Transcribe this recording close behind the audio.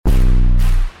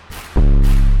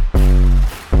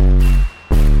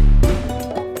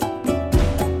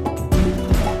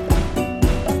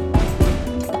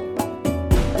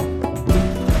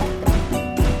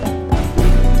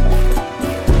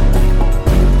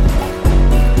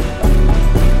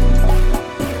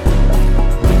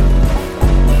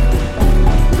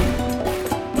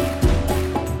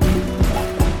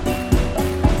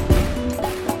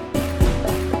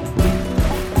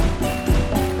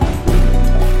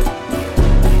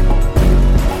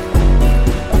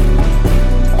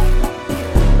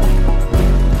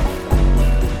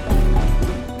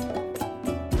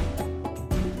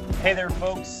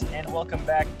welcome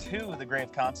back to the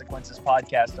Grave Consequences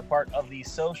podcast, a part of the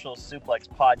Social Suplex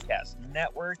Podcast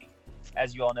Network.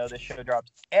 As you all know, this show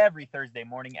drops every Thursday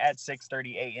morning at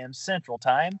 6:30 a.m. Central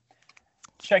Time.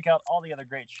 Check out all the other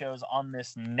great shows on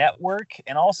this network,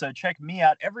 and also check me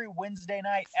out every Wednesday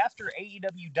night after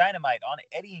AEW Dynamite on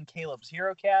Eddie and Caleb's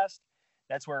HeroCast.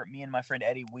 That's where me and my friend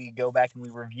Eddie, we go back and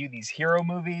we review these hero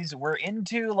movies. We're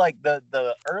into like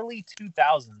the early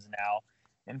 2000s now.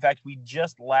 In fact, we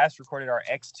just last recorded our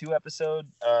X2 episode.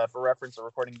 For reference, the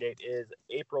recording date is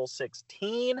April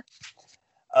 16.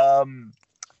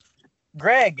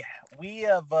 Greg, we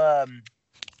have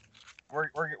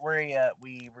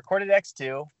we recorded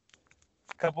X2.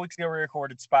 A couple weeks ago, we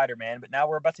recorded Spider-Man, but now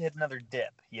we're about to hit another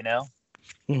dip. You know,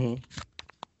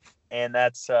 and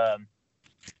that's I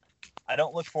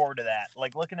don't look forward to that.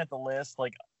 Like looking at the list,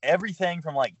 like everything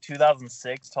from like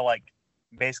 2006 to like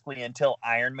basically until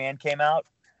Iron Man came out,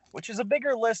 which is a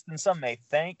bigger list than some may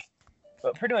think,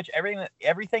 but pretty much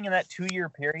everything in that 2-year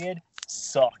period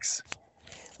sucks.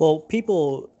 Well,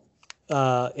 people,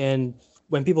 and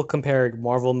when people compared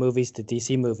Marvel movies to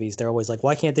DC movies, they're always like,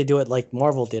 why can't they do it like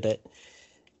Marvel did it?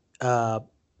 But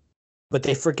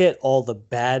they forget all the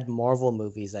bad Marvel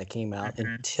movies that came out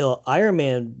until Iron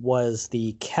Man was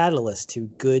the catalyst to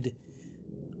good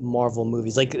Marvel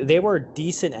movies. Like they were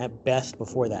decent at best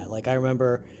before that. Like I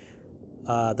remember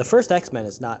the first X-Men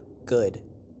is not good.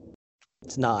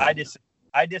 It's not.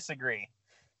 I disagree.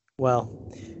 Well,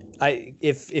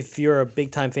 if you're a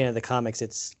big time fan of the comics,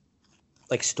 it's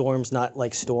like Storm's not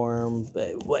like Storm.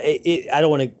 I don't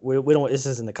want to. We don't. This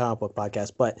isn't the comic book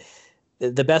podcast, but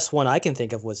the best one I can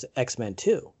think of was X-Men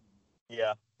 2.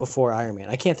 Yeah. Before Iron Man,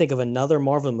 I can't think of another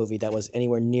Marvel movie that was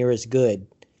anywhere near as good.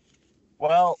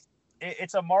 Well,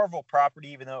 it's a Marvel property,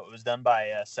 even though it was done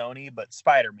by Sony. But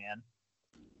Spider-Man.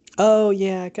 Oh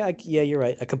yeah, yeah, you're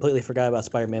right. I completely forgot about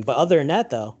Spider-Man. But other than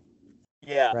that, though.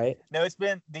 Yeah. Right. No, it's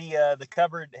been the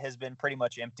cupboard has been pretty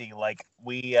much empty. Like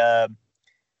we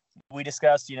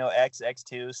discussed,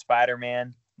 X2,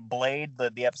 Spider-Man, Blade,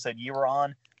 the episode you were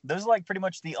on. Those are like pretty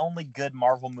much the only good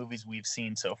Marvel movies we've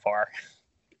seen so far.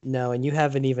 No, and you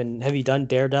haven't even have you done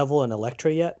Daredevil and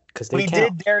Elektra yet? Because we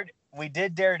did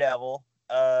Daredevil.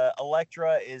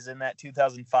 Elektra is in that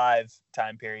 2005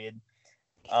 time period.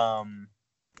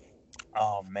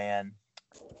 Oh man.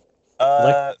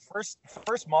 First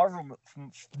Marvel,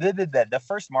 the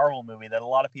first Marvel movie that a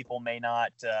lot of people may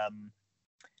not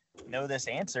know this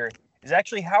answer is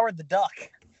actually Howard the Duck.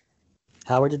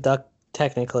 Howard the Duck,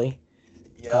 technically.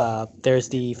 Yep. There's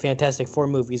the Fantastic Four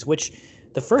movies, which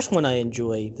the first one I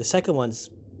enjoy. The second one's,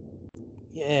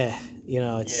 I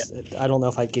don't know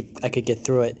if I could get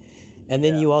through it. And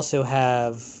then you also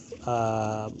have,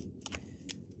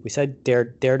 we said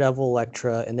Daredevil,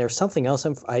 Elektra, and there's something else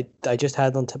I just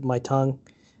had on the tip of my tongue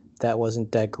that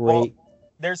wasn't that great. Well,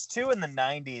 there's two in the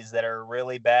 90s that are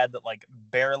really bad that like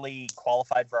barely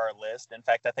qualified for our list. In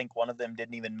fact, I think one of them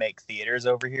didn't even make theaters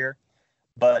over here.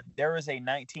 But there was a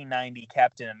 1990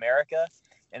 Captain America,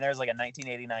 and there's like a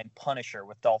 1989 Punisher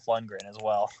with Dolph Lundgren as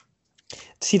well.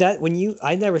 See that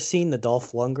I never seen the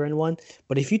Dolph Lundgren one,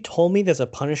 but if you told me there's a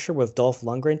Punisher with Dolph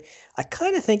Lundgren, I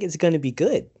kind of think it's going to be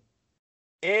good.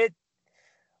 It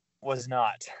was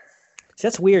not. See,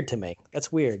 that's weird to me. That's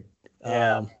weird.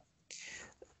 Yeah.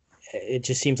 It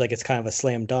just seems like it's kind of a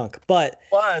slam dunk. But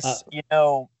plus,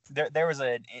 there was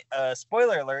a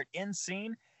spoiler alert in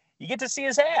scene. You get to see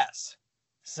his ass.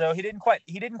 So he didn't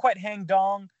quite hang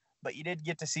dong, but you did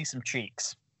get to see some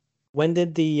cheeks. When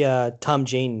did the Tom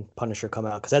Jane Punisher come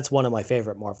out? Because that's one of my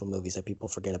favorite Marvel movies that people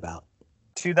forget about.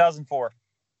 2004.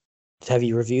 Have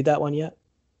you reviewed that one yet?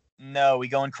 No, we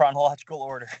go in chronological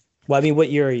order. Well, I mean, what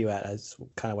year are you at? That's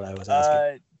kind of what I was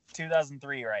asking.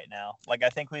 2003 right now. Like, I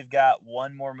think we've got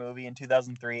one more movie in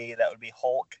 2003. That would be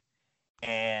Hulk.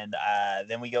 And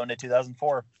then we go into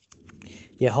 2004.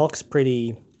 Yeah, Hulk's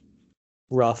pretty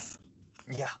rough.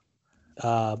 Yeah.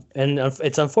 And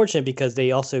it's unfortunate because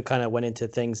they also kind of went into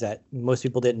things that most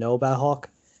people didn't know about Hulk,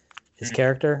 his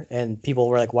character, and people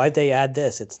were like, why'd they add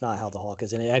this? It's not how the Hulk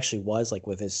is. And it actually was, like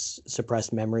with his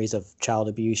suppressed memories of child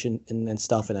abuse and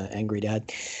stuff and an angry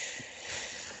dad.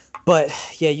 But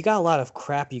yeah, you got a lot of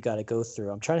crap you got to go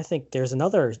through. I'm trying to think. There's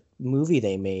another movie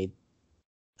they made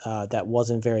that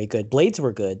wasn't very good. Blades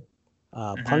were good.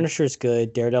 Punisher's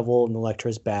good. Daredevil and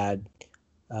Elektra's bad.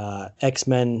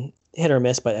 X-Men, hit or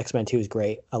miss, but X-Men 2 is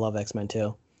great. I love X-Men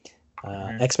 2.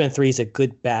 X-Men 3 is a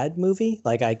good bad movie.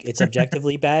 Like it's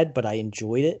objectively bad, but I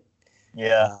enjoyed it.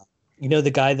 Yeah.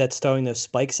 The guy that's throwing those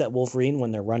spikes at Wolverine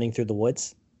when they're running through the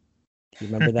woods? You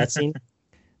remember that scene?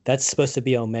 That's supposed to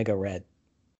be Omega Red.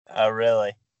 Oh,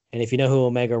 really? And if you know who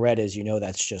Omega Red is,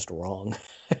 that's just wrong.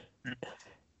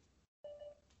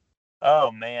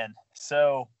 Oh man.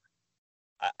 So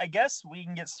I guess we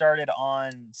can get started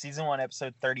on season 1,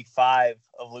 episode 35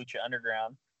 of Lucha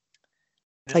Underground.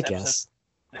 I guess.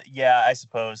 Yeah, I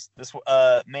suppose. This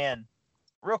man,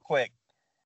 real quick.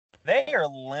 They are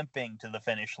limping to the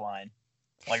finish line.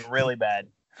 Like really bad.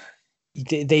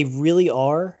 They really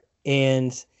are,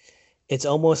 and it's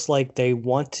almost like they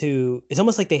want to. It's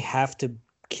almost like they have to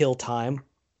kill time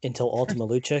until Ultima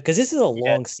Lucha because this is a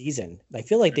long season. I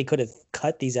feel like they could have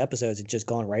cut these episodes and just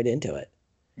gone right into it.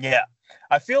 Yeah,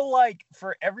 I feel like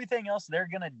for everything else they're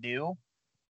gonna do,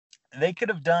 they could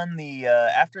have done the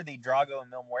after the Drago and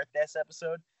Mil Muertes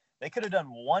episode. They could have done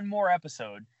one more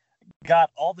episode,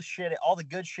 got all the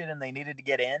good shit, and they needed to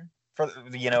get in for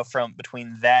from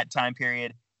between that time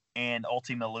period and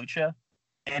Ultima Lucha,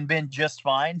 and been just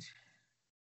fine.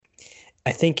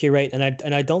 I think you're right,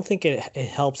 and I don't think it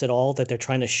helps at all that they're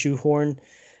trying to shoehorn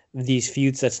these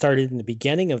feuds that started in the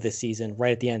beginning of the season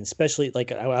right at the end. Especially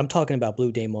like I'm talking about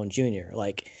Blue Demon Jr.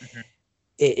 Like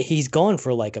he's gone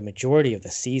for like a majority of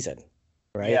the season,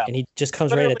 right? Yeah. And he just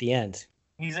comes right at the end.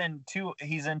 He's in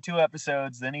two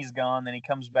episodes, then he's gone, then he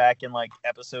comes back in like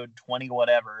episode 20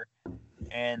 whatever.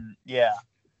 And yeah.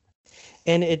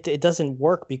 And it doesn't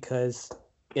work because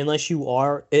it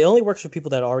only works for people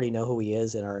that already know who he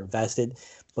is and are invested.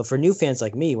 But for new fans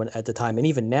like me, when at the time and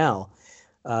even now,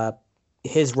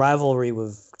 his rivalry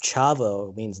with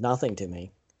Chavo means nothing to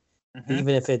me. Mm-hmm.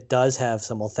 Even if it does have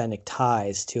some authentic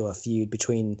ties to a feud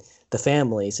between the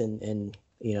families and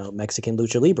Mexican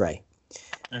Lucha Libre.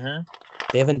 Mm-hmm.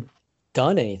 They haven't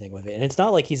done anything with it. And it's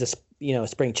not like he's a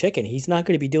spring chicken. He's not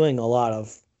going to be doing a lot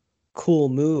of cool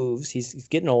moves. He's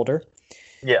getting older.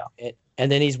 Yeah.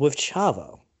 And then he's with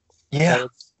Chavo. Yeah. So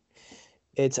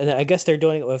it's and I guess they're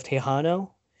doing it with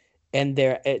Tejano, and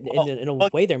they're in a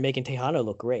way they're making Tejano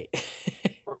look great.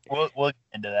 we'll get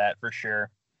into that for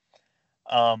sure.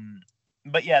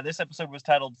 But yeah, this episode was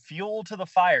titled "Fuel to the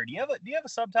Fire." Do you have a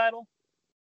subtitle?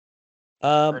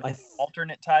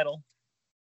 Alternate title.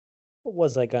 What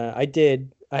was I gonna? I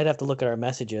did. I'd have to look at our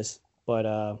messages, but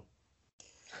I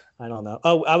don't know.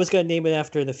 Oh, I was gonna name it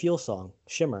after the Fuel song,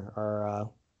 "Shimmer" or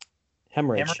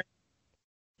Hemorrhage.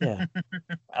 Yeah.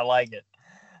 I like it.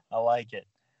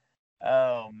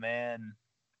 Oh man.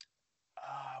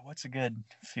 What's a good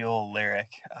Fuel lyric?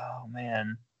 Oh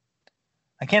man.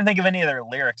 I can't think of any of their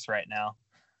lyrics right now.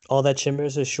 All that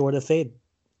shimmers is sure to fade.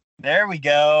 There we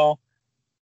go.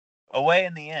 Away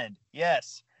in the end.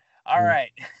 Yes. All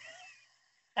right.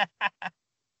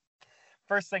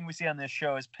 First thing we see on this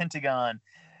show is Pentagon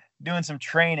doing some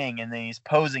training, and then he's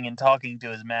posing and talking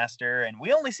to his master, and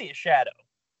we only see a shadow,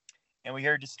 and we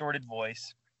hear a distorted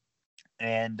voice,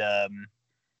 and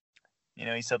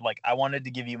he said, like, I wanted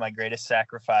to give you my greatest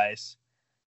sacrifice,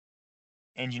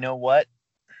 and you know what?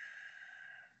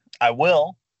 I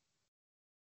will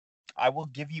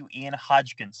give you Ian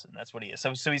Hodgkinson. That's what he is.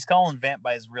 So he's calling Vamp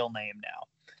by his real name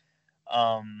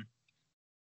now.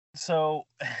 So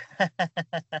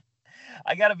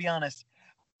I gotta be honest.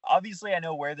 Obviously, I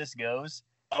know where this goes.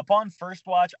 Upon first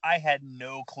watch, I had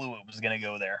no clue it was gonna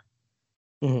go there.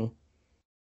 Mm-hmm.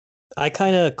 I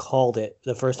kind of called it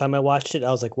the first time I watched it.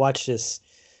 I was like, "Watch this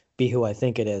be who I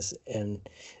think it is," and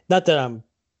not that I'm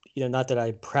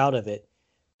proud of it.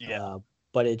 Yeah.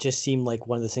 But it just seemed like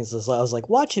one of the things. I was like,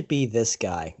 "Watch it be this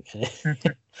guy."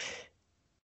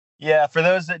 Yeah, for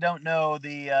those that don't know,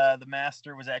 the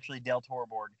master was actually Del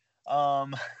Torborg.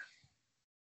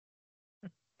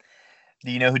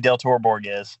 Do you know who Del Torborg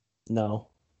is? No.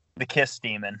 The Kiss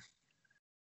Demon.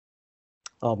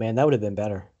 Oh man, that would have been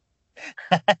better.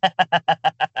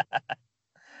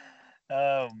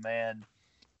 Oh man.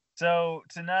 So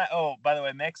tonight, by the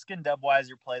way, Mexican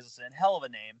Dubweiser plays us in. Hell of a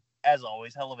name, as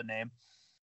always. Hell of a name.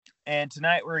 And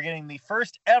tonight we're getting the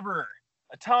first ever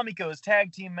Atomicos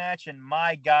tag team match, and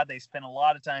my God, they spent a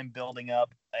lot of time building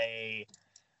up a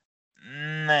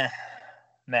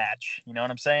match. You know what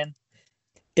I'm saying?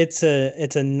 It's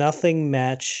a nothing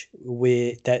match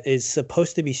that is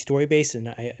supposed to be story based,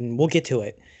 and we'll get to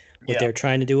it. What they're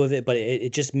trying to do with it, but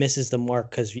it just misses the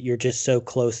mark because you're just so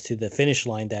close to the finish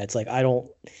line that it's like I don't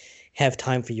have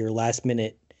time for your last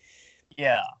minute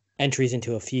entries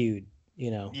into a feud.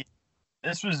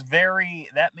 This was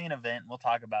that main event. We'll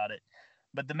talk about it.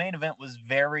 But the main event was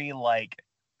very like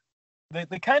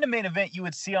the kind of main event you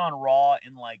would see on Raw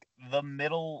in like the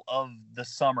middle of the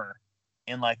summer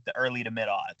in like the early to mid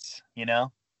aughts,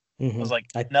 Mm-hmm. It was like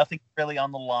nothing really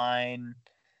on the line.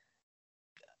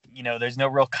 There's no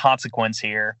real consequence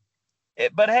here.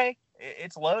 But hey,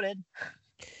 it's loaded.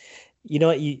 You know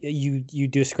what? You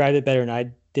described it better than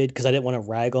I did because I didn't want to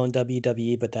rag on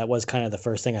WWE, but that was kind of the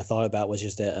first thing I thought about was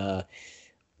just that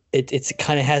it's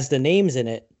kind of has the names in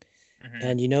it,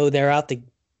 and they're out to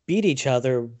beat each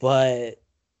other, but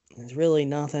there's really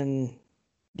nothing,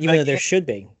 even though there should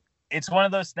be. It's one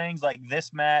of those things like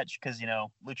this match, because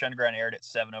Lucha Underground aired at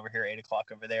 7 over here, 8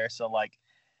 o'clock over there. So like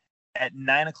at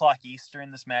 9 o'clock Eastern,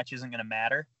 this match isn't going to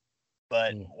matter.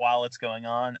 But while it's going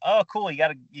on, oh cool, you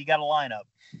got a lineup.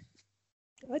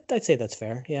 I'd say that's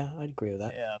fair. Yeah, I'd agree with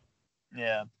that.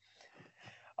 Yeah.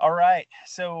 All right.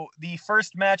 So the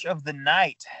first match of the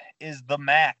night is the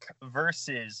Mac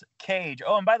versus Cage.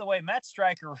 Oh, and by the way, Matt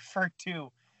Striker referred to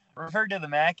the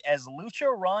Mac as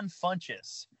Lucha Ron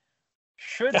Funches.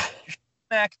 Should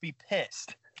Mac be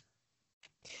pissed?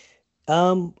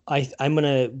 I'm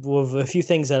gonna with a few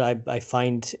things that I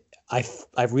find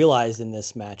I've realized in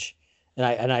this match,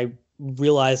 and I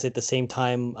realized at the same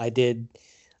time I did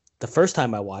the first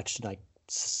time I watched, and I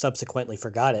subsequently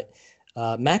forgot it.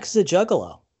 Max is a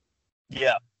juggalo.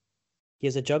 Yeah, he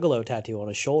has a juggalo tattoo on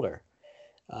his shoulder,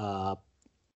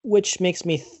 which makes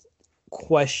me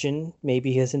question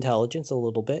maybe his intelligence a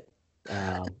little bit.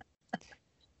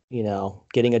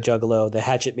 Getting a juggalo, the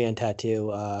Hatchet Man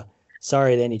tattoo.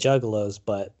 Sorry to any juggalos,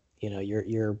 but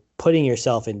you're putting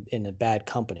yourself in a bad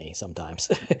company sometimes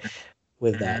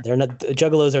with that.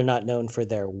 Juggalos are not known for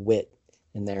their wit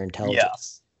and their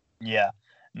intelligence. Yeah.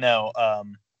 No,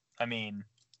 I mean,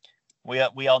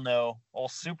 we all know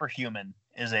old Superhuman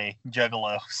is a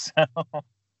juggalo, so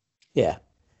yeah,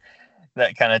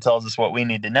 that kind of tells us what we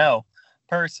need to know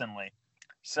personally.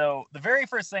 So the very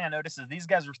first thing I noticed is these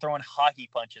guys were throwing hockey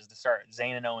punches to start,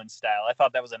 Zayn and Owens style. I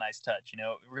thought that was a nice touch. It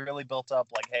really built up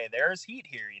like, hey, there's heat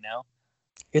here.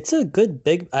 It's a good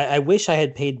big. I wish I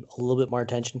had paid a little bit more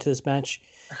attention to this match.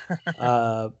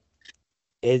 My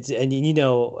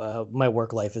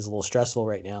work life is a little stressful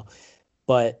right now,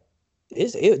 but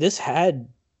this had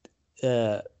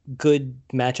good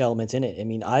match elements in it. I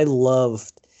mean, I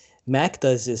loved. Mac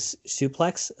does this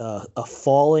suplex, a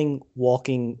falling,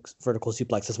 walking vertical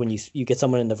suplex. That's when you get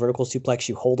someone in the vertical suplex,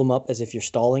 you hold them up as if you're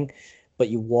stalling, but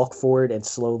you walk forward and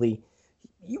slowly,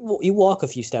 you walk a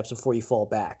few steps before you fall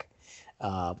back.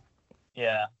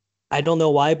 Yeah. I don't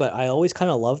know why, but I always kind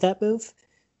of love that move.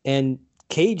 And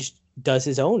Cage does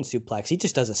his own suplex. He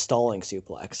just does a stalling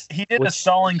suplex. He did a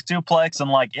stalling suplex,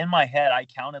 and like in my head, I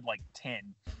counted like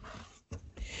 10.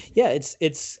 Yeah,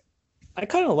 it's. I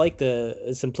kind of like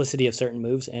the simplicity of certain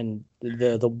moves, and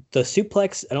the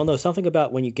suplex. I don't know, something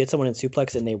about when you get someone in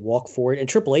suplex and they walk forward. And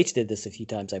Triple H did this a few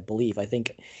times, I believe. I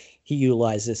think he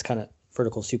utilized this kind of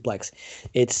vertical suplex.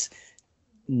 It's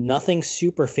nothing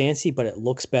super fancy, but it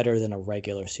looks better than a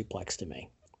regular suplex to me.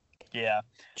 Yeah,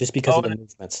 just because of the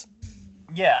movements.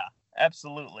 Yeah,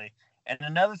 absolutely. And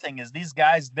another thing is these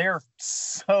guys, they're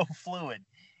so fluid.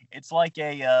 It's like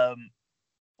a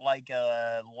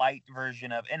light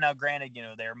version of, and now granted,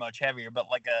 they're much heavier, but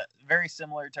like a very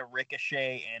similar to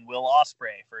Ricochet and Will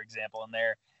Ospreay, for example, in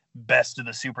their Best of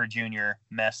the Super Junior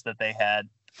mess that they had.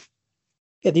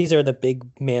 Yeah, these are the big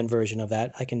man version of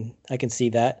that. I can see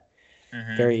that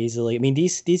very easily. I mean,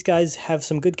 these guys have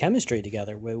some good chemistry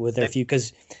together with their feud,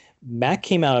 because Mac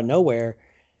came out of nowhere,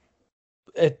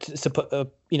 in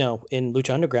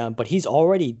Lucha Underground, but he's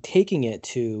already taking it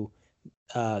to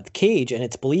Cage, and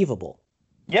it's believable.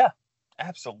 Yeah,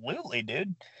 absolutely,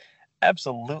 dude.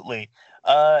 Absolutely.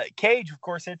 Cage, of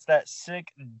course, hits that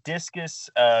sick discus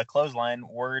clothesline,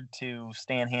 word to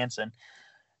Stan Hansen.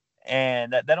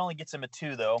 And that only gets him a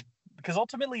 2, though, because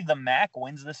ultimately the Mac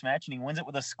wins this match, and he wins it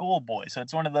with a schoolboy. So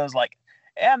it's one of those like,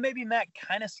 yeah, maybe Mac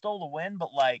kind of stole the win,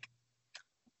 but like,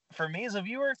 for me as a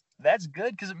viewer, that's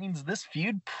good, because it means this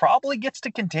feud probably gets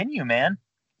to continue, man.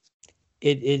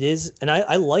 It is, and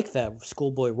I like that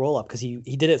schoolboy roll up, because he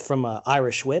did it from an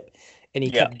Irish whip, and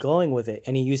he kept going with it,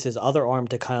 and he used his other arm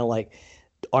to kind of like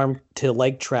arm to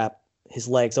leg trap his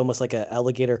legs, almost like an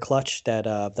alligator clutch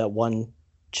that one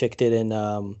chick did in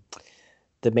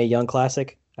the Mae Young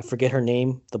Classic. I forget her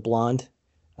name, the blonde.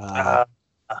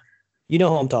 You know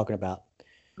who I'm talking about.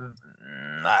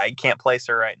 I can't place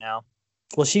her right now.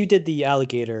 Well, she did the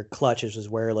alligator clutch, which is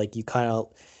where like you kind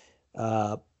of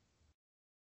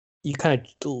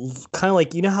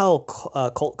like, you know how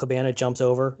Colt Cabana jumps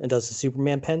over and does the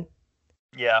Superman pin?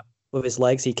 Yeah. With his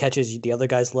legs, he catches the other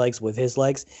guy's legs with his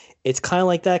legs. It's kind of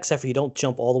like that, except for you don't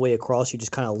jump all the way across. You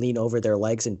just kind of lean over their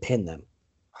legs and pin them.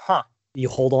 Huh. You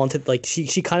hold on to, like, she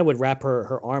kind of would wrap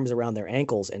her arms around their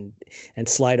ankles and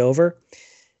slide over,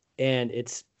 and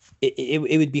it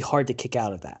would be hard to kick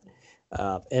out of that.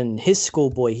 And his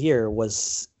schoolboy here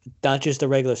was not just a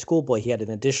regular schoolboy. He had an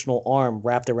additional arm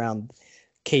wrapped around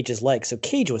Cage's leg. So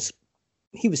Cage was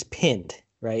pinned,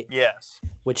 right? Yes.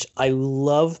 Which I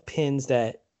love, pins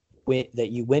that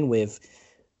you win with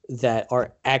that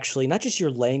are actually not just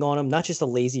you're laying on them, not just a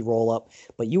lazy roll up,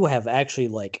 but you have actually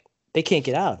like they can't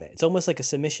get out of it. It's almost like a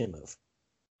submission move,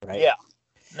 right? Yeah.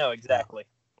 No, exactly.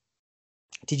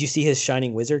 Did you see his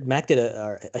Shining Wizard? Mac did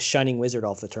a Shining Wizard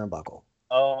off the turnbuckle.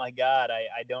 Oh my God,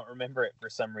 I don't remember it for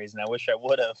some reason. I wish I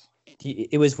would have.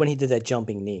 It was when he did that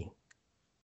jumping knee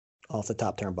off the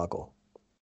top turnbuckle.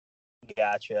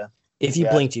 Gotcha. If you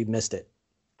blinked, you missed it.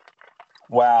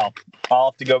 Wow.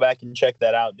 I'll have to go back and check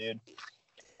that out, dude.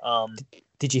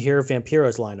 Did you hear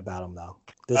Vampiro's line about him, though?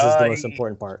 This is the most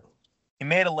important part. He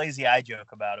made a lazy eye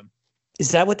joke about him.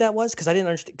 Is that what that was? Because I didn't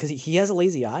understand. Because he has a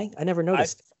lazy eye? I never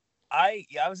noticed. I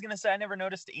was going to say I never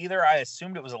noticed either. I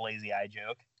assumed it was a lazy eye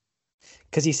joke.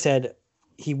 Because he said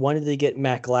he wanted to get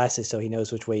Mac glasses so he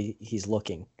knows which way he's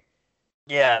looking.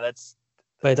 Yeah,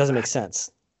 But it doesn't make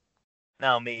sense.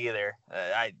 No, me either.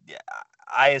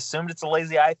 I assumed it's a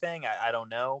lazy eye thing. I don't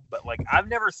know. But, like, I've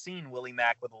never seen Willie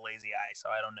Mack with a lazy eye, so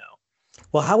I don't know.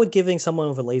 Well, how would giving someone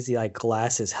with a lazy eye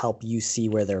glasses help you see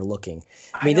where they're looking?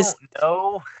 I mean, don't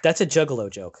know. That's a Juggalo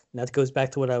joke. And that goes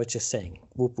back to what I was just saying.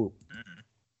 Whoop, whoop.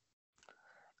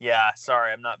 Yeah,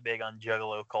 sorry. I'm not big on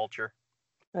Juggalo culture.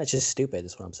 That's just stupid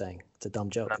is what I'm saying. It's a dumb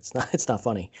joke. It's not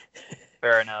funny.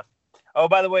 Fair enough. Oh,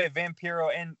 by the way,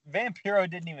 Vampiro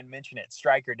didn't even mention it.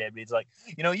 Stryker did, but he's like,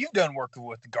 you've done work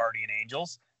with the Guardian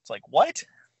Angels. It's like, what?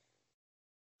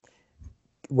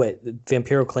 Wait,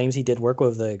 Vampiro claims he did work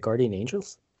with the Guardian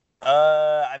Angels?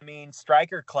 I mean,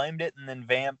 Stryker claimed it, and then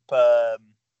Vamp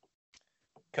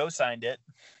co-signed it.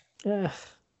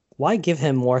 Why give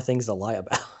him more things to lie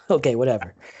about? Okay,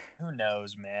 whatever. Who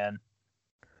knows, man?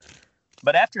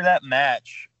 But after that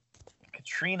match,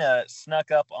 Katrina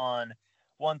snuck up on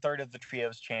 1/3 of the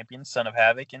trio's champion, Son of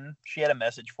Havoc, and she had a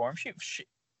message for him. She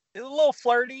a little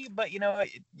flirty, but you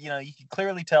can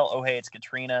clearly tell. Oh, hey, it's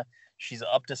Katrina. She's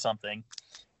up to something,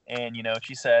 and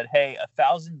she said, "Hey,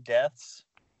 1,000 deaths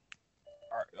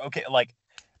are okay. Like,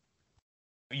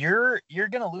 you're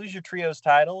gonna lose your trio's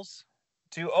titles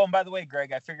to. Oh, and by the way,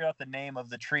 Greg, I figured out the name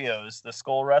of the trios, the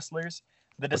Skull Wrestlers,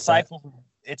 the Disciples.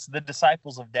 It's the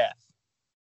Disciples of Death.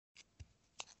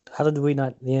 How did we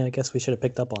not? Yeah, I guess we should have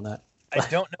picked up on that. I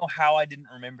don't know how I didn't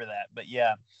remember that, but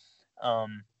yeah.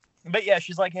 But yeah,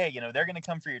 she's like, hey, they're going to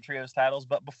come for your trios titles.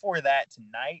 But before that,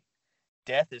 tonight,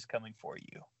 death is coming for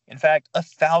you. In fact,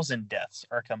 1,000 deaths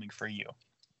are coming for you.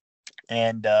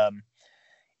 And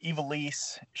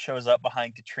Ivelisse shows up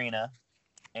behind Katrina.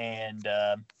 And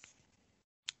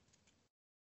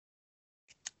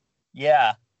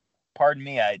yeah, pardon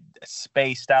me, I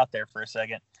spaced out there for a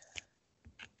second.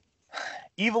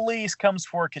 Ivelisse comes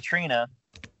for Katrina,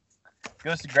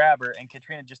 goes to grab her, and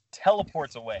Katrina just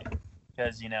teleports away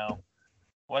because,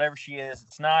 whatever she is,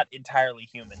 it's not entirely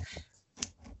human.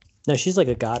 No, she's like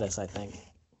a goddess, I think.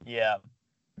 Yeah.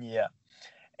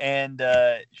 And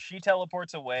she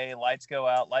teleports away. Lights go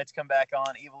out. Lights come back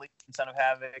on. Ivelisse and Son of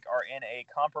Havoc are in a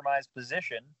compromised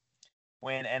position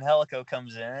when Angelico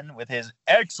comes in with his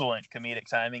excellent comedic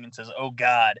timing and says, "Oh,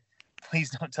 God, please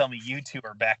don't tell me you two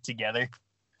are back together."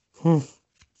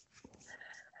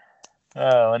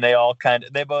 Oh, and they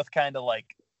both kind of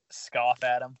like scoff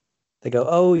at him. They go,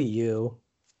 "Oh, you."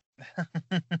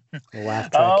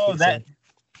 Laugh track. Oh,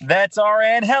 that's our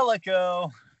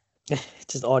Angelico.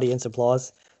 Just audience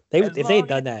applause. If they'd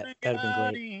done that, that'd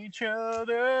have been great. Each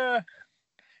other,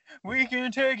 we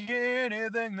can take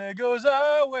anything that goes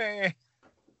our way.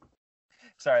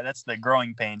 Sorry, that's the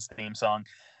Growing Pains theme song.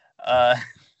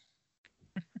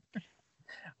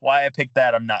 Why I picked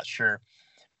that, I'm not sure.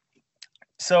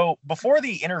 So before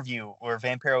the interview where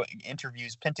Vampiro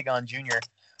interviews Pentagon Jr.,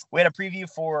 we had a preview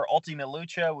for Ultima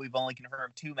Lucha. We've only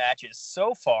confirmed 2 matches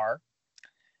so far.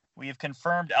 We have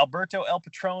confirmed Alberto El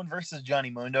Patron versus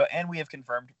Johnny Mundo, and we have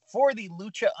confirmed for the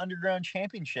Lucha Underground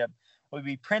Championship will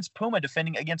be Prince Puma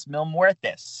defending against Mil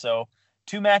Muertes. So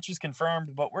 2 matches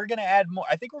confirmed, but we're going to add more.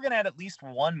 I think we're going to add at least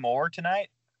one more tonight.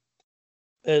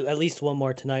 At least one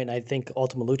more tonight, and I think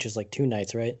Ultima Lucha is like 2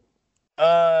 nights, right?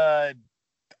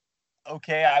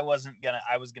 Okay, I was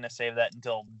gonna save that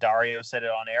until Dario said it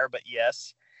on air, but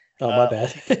yes. Oh, my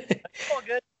bad. It's all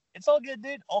good. It's all good,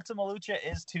 dude. Ultima Lucha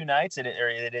is 2 nights. It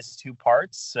is 2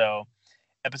 parts. So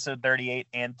episode 38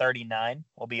 and 39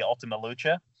 will be Ultima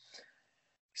Lucha.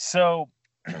 So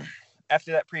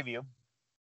after that preview,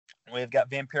 we've got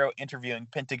Vampiro interviewing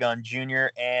Pentagon Jr.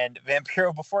 and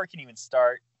Vampiro before it can even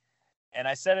start. And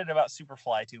I said it about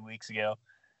Superfly 2 weeks ago.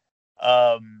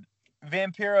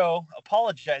 Vampiro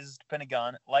apologizes to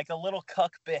Pentagon like a little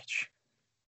cuck bitch.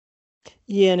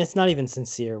 Yeah, and it's not even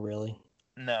sincere, really.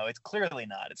 No, it's clearly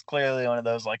not. It's clearly one of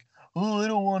those like, oh, I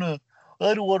don't want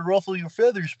to ruffle your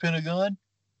feathers, Pentagon.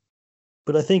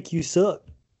 But I think you suck.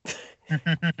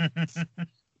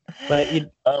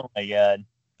 But oh my god.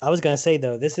 I was gonna say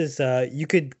though, this is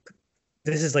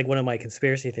this is like one of my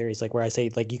conspiracy theories, like where I say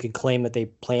like you can claim that they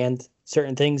planned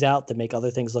certain things out to make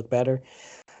other things look better.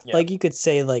 Yeah. Like you could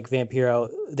say like Vampiro,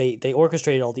 they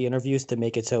orchestrated all the interviews to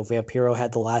make it so Vampiro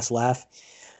had the last laugh,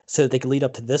 so they could lead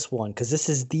up to this one because this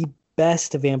is the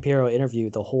best Vampiro interview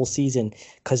the whole season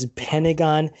because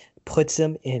Pentagon puts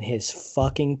him in his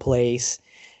fucking place.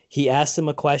 He asks him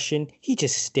a question, he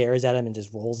just stares at him and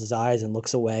just rolls his eyes and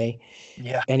looks away.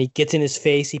 Yeah. And he gets in his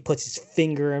face. He puts his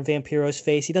finger in Vampiro's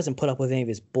face. He doesn't put up with any of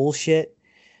his bullshit.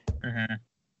 Mm-hmm.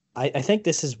 I think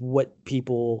this is what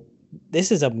people.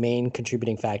 This is a main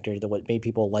contributing factor to what made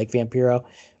people like Vampiro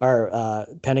or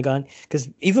Pentagon. Because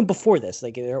even before this,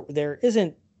 like there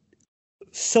isn't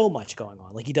so much going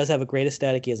on. Like he does have a great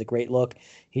aesthetic. He has a great look.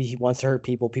 He wants to hurt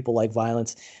people. People like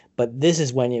violence. But this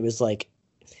is when it was like.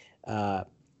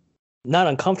 Not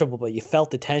uncomfortable, but you felt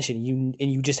the tension.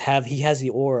 You just have he has the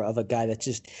aura of a guy that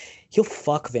just he'll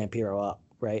fuck Vampiro up,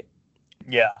 right?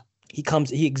 Yeah.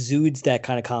 He exudes that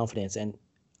kind of confidence, and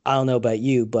I don't know about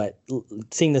you, but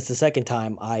seeing this the second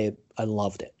time, I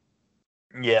loved it.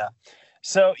 Yeah.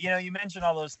 So you mentioned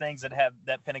all those things that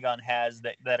Pentagon has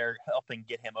that are helping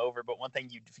get him over, but one thing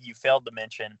you failed to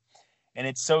mention, and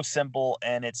it's so simple,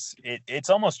 and it's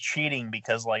almost cheating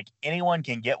because like anyone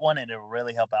can get one and it'll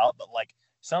really help out, but like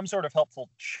some sort of helpful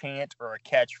chant or a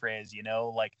catchphrase,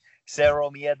 like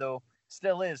Cero Miedo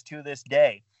still is to this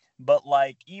day. But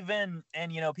like even,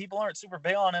 and people aren't super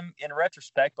big on him in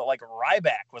retrospect, but like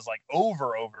Ryback was like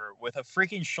over with a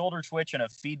freaking shoulder twitch and a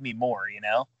feed me more,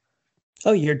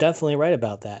 Oh, you're definitely right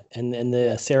about that. And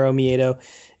the Cero Miedo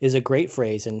is a great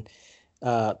phrase, and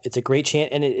it's a great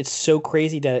chant, and it's so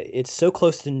crazy that it's so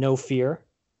close to No Fear.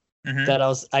 Mm-hmm. That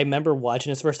I remember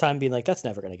watching this first time being like, that's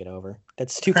never going to get over.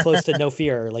 That's too close to No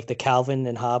Fear. Like the Calvin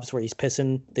and Hobbes where he's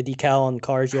pissing, the decal on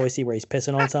cars you always see where he's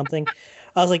pissing on something.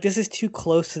 I was like, this is too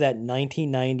close to that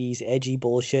 1990s edgy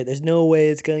bullshit. There's no way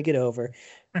it's going to get over.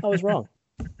 I was wrong.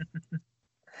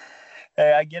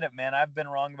 Hey, I get it, man. I've been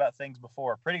wrong about things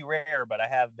before. Pretty rare, but I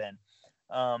have been.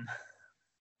 Yeah,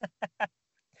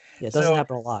 it doesn't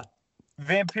happen a lot.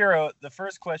 Vampiro, the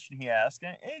first question he asked,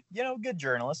 good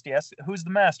journalist, he asked, who's the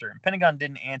master? And Pentagon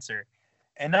didn't answer.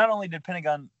 And not only did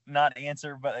Pentagon not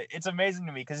answer, but it's amazing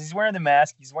to me because he's wearing the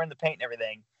mask, he's wearing the paint and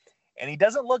everything. And he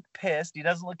doesn't look pissed. He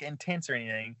doesn't look intense or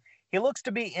anything. He looks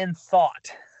to be in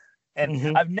thought.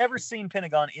 And I've never seen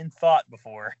Pentagon in thought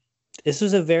before. This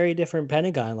was a very different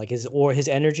Pentagon. Like his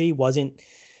energy wasn't,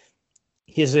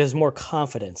 he has more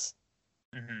confidence.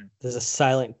 Mm-hmm. There's a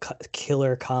silent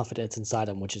killer confidence inside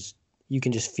him, which is, you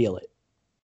can just feel it.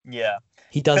 Yeah.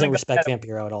 He doesn't respect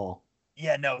Vampiro at all.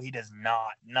 Yeah, no, he does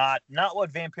not. Not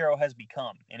what Vampiro has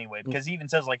become, anyway. Because he even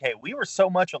says, like, hey, we were so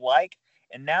much alike,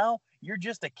 and now you're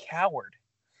just a coward.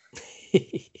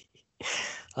 I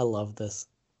love this.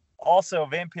 Also,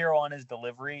 Vampiro on his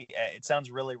delivery, it sounds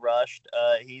really rushed.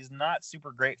 He's not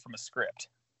super great from a script.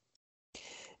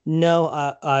 No,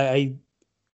 I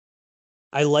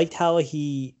liked how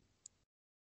he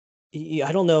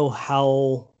I don't know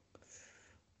how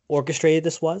orchestrated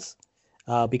this was,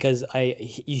 because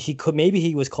he could, maybe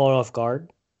he was caught off guard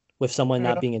with someone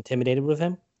not being intimidated with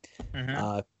him,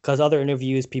 because other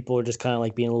interviews people are just kind of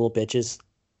like being little bitches,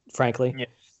 frankly,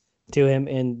 to him,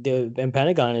 and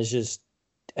Pentagon is just,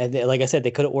 and like I said,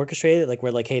 they could have orchestrated it, like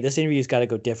we're like, hey, this interview's got to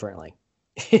go differently.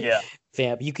 Yeah.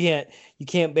 Vamp, you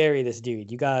can't bury this dude.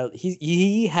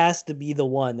 He has to be the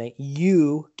one that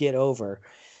you get over.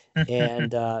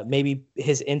 And maybe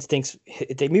his instincts,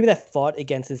 maybe that fought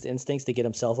against his instincts to get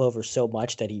himself over so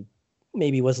much that he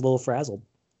maybe was a little frazzled.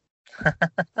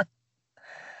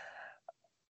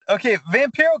 Okay,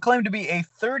 Vampiro claimed to be a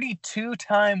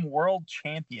 32-time world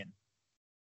champion.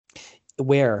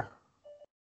 Where?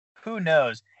 Who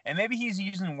knows? And maybe he's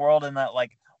using world in that,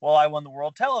 like, well, I won the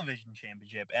World Television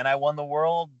Championship, and I won the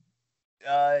World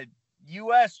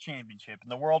U.S. Championship, and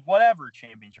the World whatever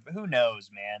Championship. Who knows,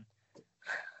 man?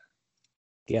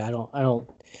 Yeah, I don't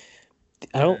know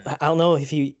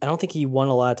if I don't think he won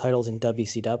a lot of titles in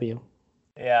WCW.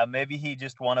 Yeah, maybe he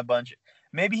just won a bunch.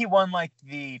 Maybe he won like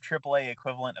the AAA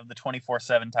equivalent of the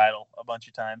 24/7 title a bunch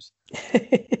of times.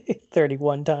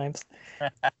 31 times.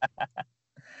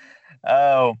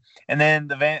 Oh, and then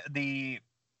the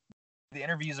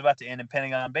interview is about to end, and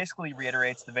Pentagon basically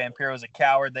reiterates the Vampiro is a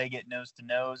coward. They get nose to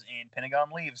nose, and Pentagon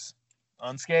leaves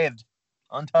unscathed,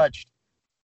 untouched.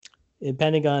 And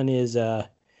Pentagon is,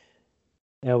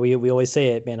 we always say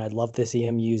it, man. I'd love to see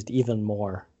him used even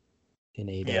more in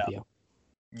AEW.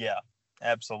 Yeah,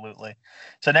 absolutely.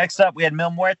 So next up, we had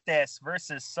Mil Muertes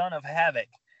versus Son of Havoc.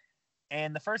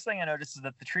 And the first thing I noticed is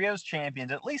that the trio's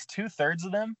champions, at least 2/3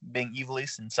 of them, being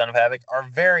Ivelisse and Son of Havoc, are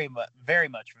very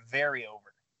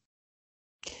over.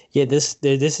 Yeah, this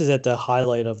is at the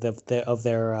highlight of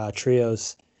their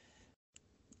trios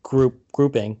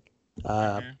grouping.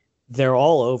 They're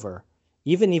all over,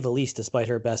 even Ivelisse, despite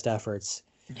her best efforts.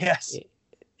 Yes.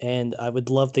 And I would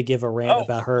love to give a rant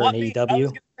about her in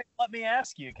AEW. Let me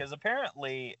ask you, because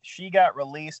apparently she got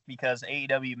released because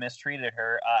AEW mistreated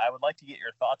her. I would like to get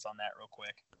your thoughts on that real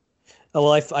quick. Oh,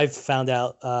 well, I've found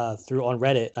out through on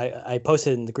Reddit. I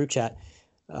posted in the group chat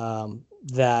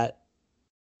that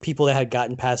people that had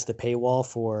gotten past the paywall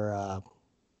for I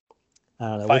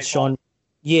don't know which Sean.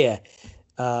 Yeah,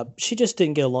 she just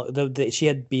didn't get along. She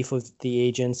had beef with the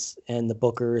agents and the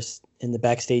bookers and the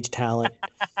backstage talent.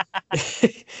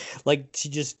 Like she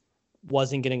just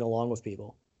wasn't getting along with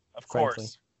people. Of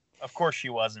course she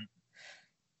wasn't.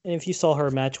 And if you saw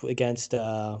her match against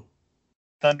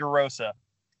Thunder Rosa,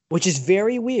 which is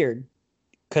very weird,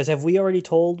 because have we already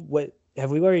told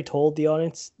the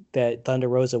audience that Thunder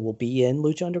Rosa will be in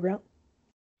Lucha Underground?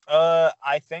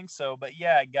 I think so, but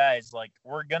yeah, guys, like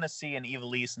we're gonna see an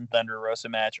Ivelisse and Thunder Rosa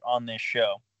match on this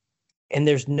show. And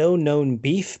there's no known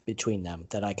beef between them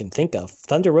that I can think of.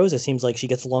 Thunder Rosa seems like she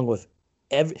gets along with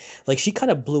she kind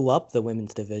of blew up the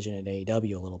women's division at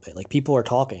AEW a little bit. Like people are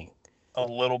talking. A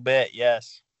little bit,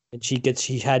 yes. And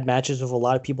she had matches with a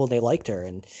lot of people and they liked her.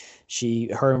 And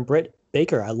her and Britt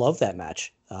Baker, I love that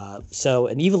match. And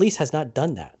Ivelisse has not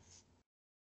done that.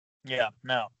 Yeah,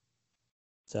 no.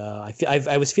 So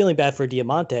I was feeling bad for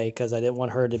Diamante because I didn't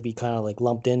want her to be kind of like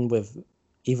lumped in with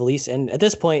Ivelisse. And at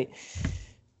this point,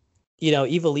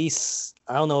 Ivelisse,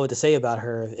 I don't know what to say about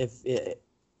her.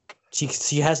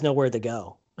 She has nowhere to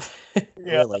go.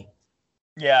 Really.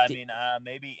 Yeah, I mean,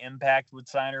 maybe Impact would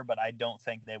sign her, but I don't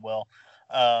think they will.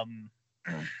 One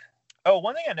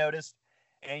thing I noticed,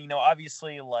 and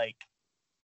obviously, like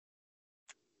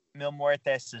Mil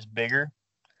Muertes is bigger,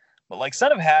 but like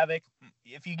Son of Havoc,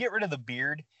 if you get rid of the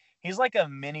beard, he's like a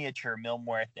miniature Mil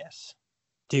Muertes.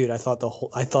 Dude, I thought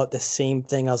the same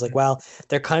thing. I was like, wow,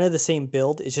 they're kind of the same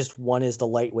build. It's just one is the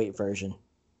lightweight version.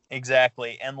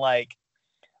 Exactly, and like.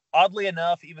 Oddly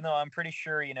enough, even though I'm pretty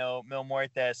sure, Mil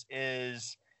Muertes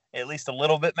is at least a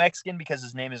little bit Mexican because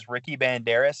his name is Ricky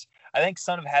Banderas, I think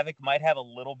Son of Havoc might have a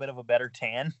little bit of a better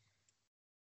tan.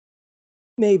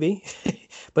 Maybe,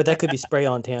 but that could be spray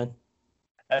on tan.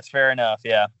 That's fair enough,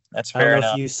 yeah. That's fair enough. I don't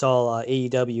know if you saw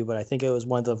AEW, but I think it was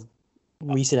one of the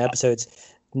recent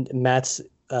episodes. Matt's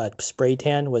spray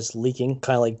tan was leaking,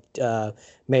 kind of like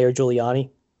Mayor Giuliani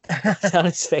on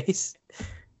his face.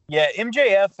 Yeah,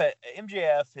 MJF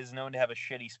is known to have a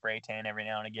shitty spray tan every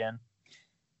now and again.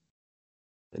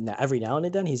 Every now and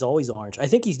then? He's always orange. I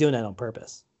think he's doing that on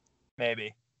purpose.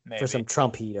 Maybe. For some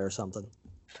Trump heat or something.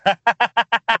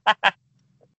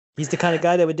 He's the kind of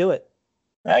guy that would do it.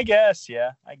 I guess.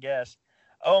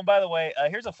 Oh, and by the way,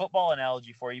 here's a football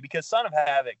analogy for you, because Son of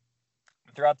Havoc,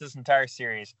 throughout this entire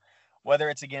series, whether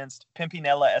it's against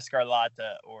Pimpinella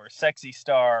Escarlata or Sexy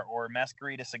Star or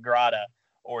Masquerita Sagrada,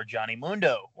 or Johnny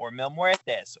Mundo, or Mil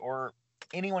Muertes, or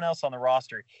anyone else on the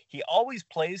roster, he always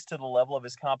plays to the level of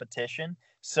his competition.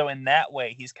 So in that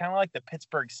way, he's kind of like the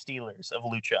Pittsburgh Steelers of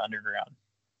Lucha Underground.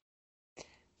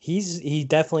 He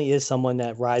definitely is someone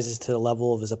that rises to the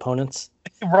level of his opponents.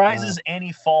 He rises and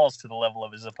he falls to the level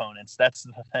of his opponents. That's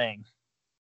the thing.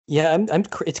 Yeah,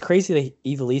 it's crazy that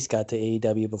Ivelisse got to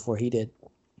AEW before he did.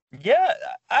 Yeah,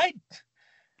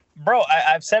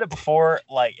 I've said it before,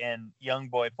 like, and Young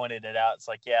Boy pointed it out. It's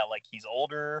like, yeah, like he's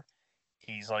older,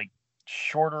 he's like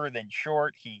shorter than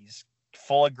short, he's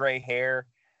full of gray hair.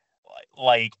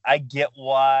 Like, I get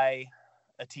why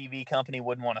a TV company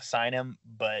wouldn't want to sign him,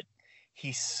 but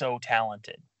he's so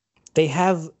talented. They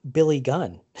have Billy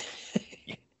Gunn.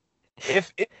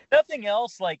 If nothing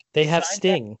else, like they have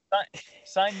Sting.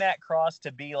 Sign Matt Cross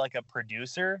to be like a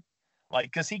producer, like,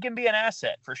 because he can be an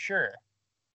asset for sure.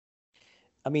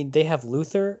 I mean, they have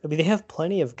Luther. I mean, they have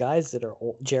plenty of guys that are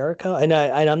old. Jericho, and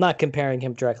I'm not comparing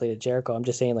him directly to Jericho. I'm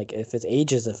just saying, like, if his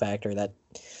age is a factor,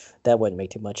 that wouldn't make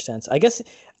too much sense. I guess.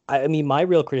 I mean, my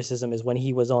real criticism is when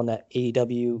he was on that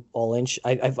AEW All In.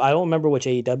 I don't remember which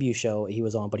AEW show he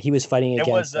was on, but he was fighting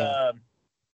against.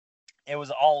 It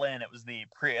was All In. It was the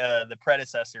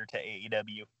predecessor to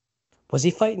AEW. Was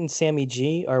he fighting Sammy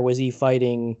G or was he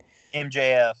fighting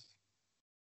MJF?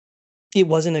 It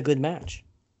wasn't a good match.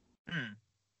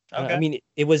 Okay. I mean,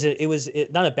 it was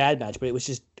not a bad match, but it was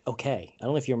just okay. I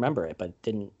don't know if you remember it, but it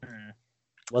didn't.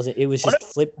 It was just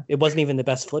flip. It wasn't even the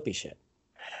best flippy shit.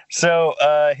 So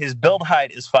his build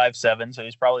height is 5'7", so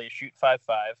he's probably a shoot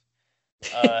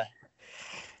 5'5".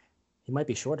 He might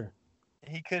be shorter.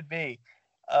 He could be.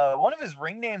 One of his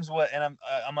ring names was, and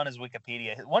I'm on his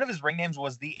Wikipedia. One of his ring names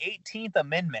was the 18th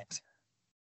Amendment.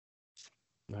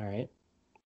 All right.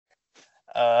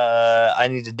 I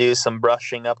need to do some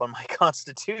brushing up on my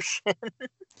Constitution.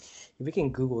 We can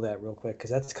Google that real quick because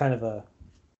that's kind of a.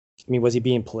 I mean, was he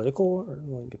being political? Or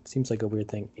like, it seems like a weird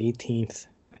thing. 18th.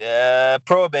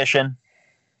 Prohibition.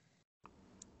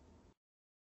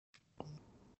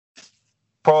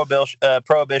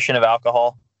 Prohibition of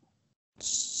alcohol.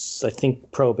 I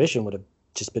think prohibition would have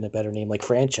just been a better name, like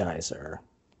franchise or,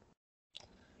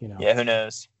 you know. Yeah, who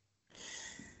knows?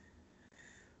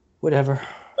 Whatever.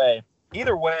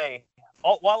 Either way,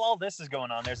 while all this is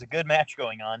going on, there's a good match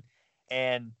going on,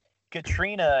 and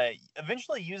Catrina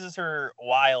eventually uses her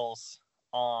wiles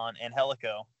on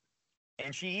Angelico,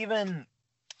 and she even.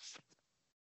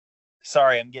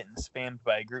 Sorry, I'm getting spammed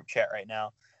by a group chat right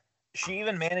now. She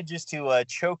even manages to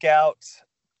choke out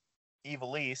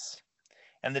Ivelisse,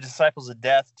 and the Disciples of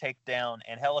Death take down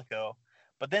Angelico.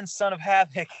 But then Son of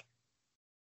Havoc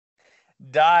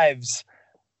dives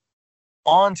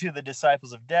onto the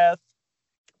Disciples of Death.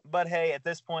 But hey, at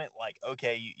this point, like,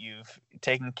 okay, you've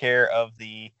taken care of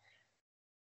the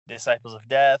Disciples of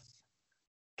Death.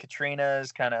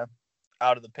 Catrina's kind of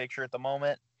out of the picture at the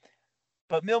moment.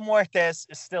 But Mil Muertes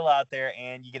is still out there,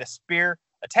 and you get a spear,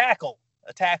 a tackle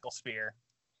spear,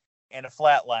 and a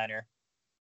flatliner.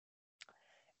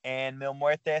 And Mil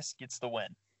Muertes gets the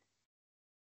win.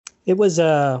 It was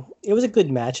a good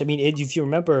match. I mean, if you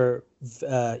remember,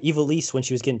 Ivelisse, when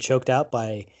she was getting choked out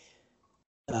by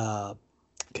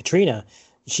Catrina,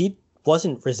 she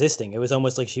wasn't resisting. It was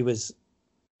almost like she was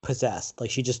possessed. Like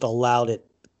she just allowed it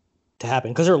to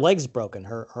happen because her leg's broken.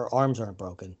 Her arms aren't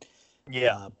broken.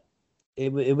 Yeah.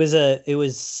 It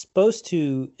was supposed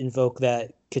to invoke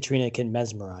that Catrina can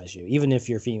mesmerize you, even if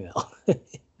you're female.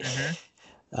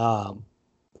 Mm-hmm.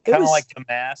 Kind of like the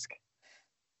mask.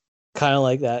 Kind of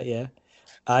like that, yeah.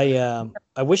 I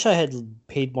wish I had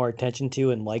paid more attention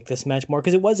to and liked this match more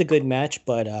because it was a good match,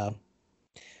 but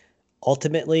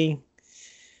ultimately,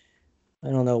 I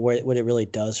don't know what it really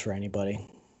does for anybody.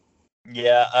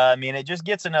 Yeah, I mean, it just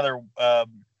gets another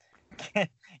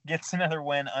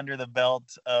win under the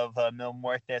belt of Mil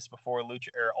Muertes before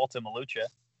Ultima Lucha.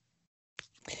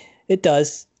 It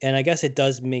does, and I guess it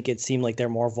does make it seem like they're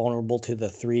more vulnerable to the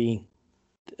three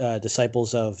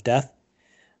Disciples of Death,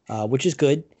 which is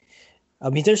good. I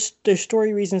mean, there's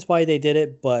story reasons why they did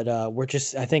it, but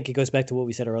I think it goes back to what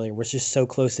we said earlier. We're just so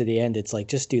close to the end. It's like,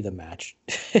 just do the match.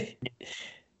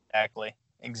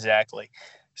 Exactly.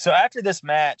 So after this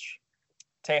match,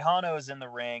 Tejano is in the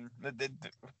ring.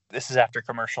 This is after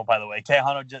commercial, by the way.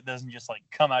 Tejano doesn't just like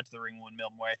come out to the ring when Mil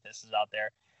Muertes is out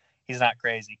there. He's not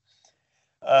crazy.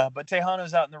 But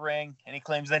Tejano's out in the ring, and he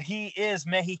claims that he is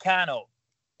Mexicano,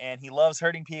 and he loves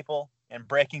hurting people and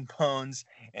breaking bones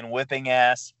and whipping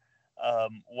ass.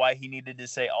 Why he needed to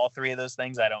say all three of those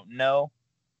things, I don't know.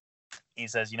 He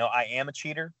says, I am a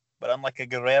cheater, but unlike a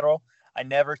guerrero, I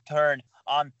never turn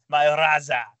on my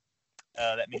raza.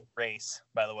 That means race,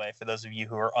 by the way, for those of you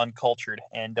who are uncultured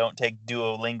and don't take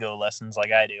Duolingo lessons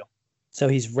like I do. So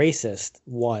he's racist,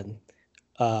 one.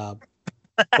 But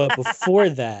before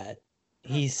that,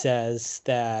 he says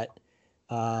that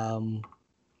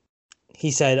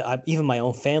he said, even my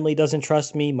own family doesn't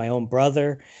trust me, my own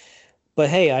brother. But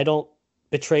hey, I don't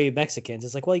betray Mexicans.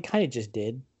 It's like, well, you kind of just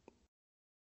did.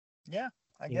 Yeah,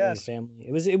 I guess. Family.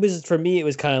 It was for me. It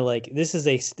was kind of like this is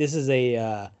a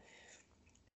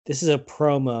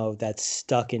promo that's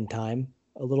stuck in time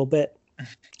a little bit,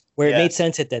 where it made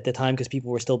sense at the time because people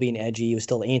were still being edgy. It was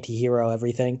still anti-hero,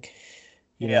 everything.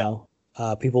 You know,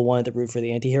 people wanted to root for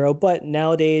the anti-hero, but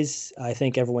nowadays I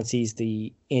think everyone sees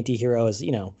the anti-hero as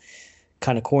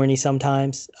kind of corny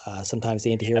sometimes. Sometimes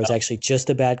the anti-hero is actually just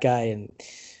a bad guy, and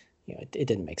it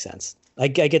didn't make sense. I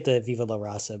get the Viva La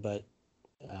Raza, but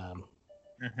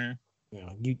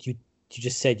you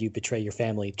just said you betray your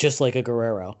family just like a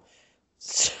guerrero.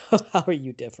 So how are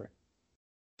you different?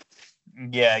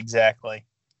 Yeah, exactly.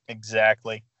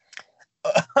 Tejano,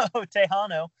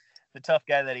 the tough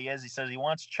guy that he is, he says he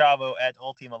wants Chavo at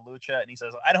Ultima Lucha, and he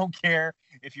says, I don't care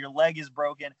if your leg is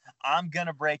broken, I'm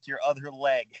gonna break your other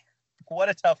leg. What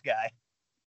a tough guy.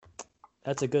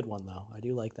 That's a good one, though. I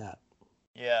do like that.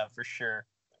 Yeah, for sure.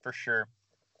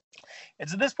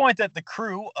 It's at this point that the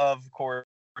crew, of course,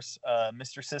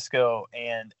 Mr. Cisco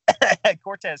and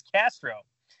Cortez Castro,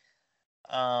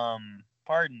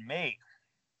 pardon me,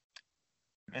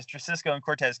 Mr. Cisco and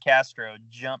Cortez Castro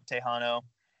jump Tejano.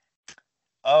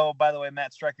 Oh, by the way,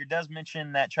 Matt Stryker does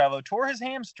mention that Chavo tore his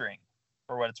hamstring,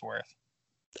 for what it's worth.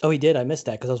 Oh, he did? I missed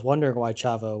that because I was wondering why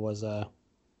Chavo was... absent.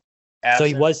 So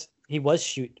he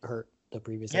was hurt the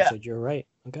previous episode. You're right.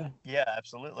 Okay. Yeah,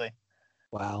 absolutely.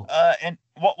 Wow. And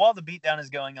while the beatdown is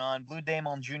going on, Blue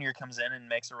Demon Jr. comes in and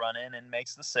makes a run in and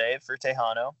makes the save for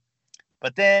Tejano.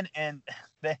 But then,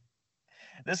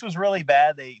 this was really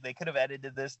bad. They could have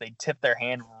edited this. They tipped their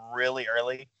hand really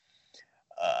early.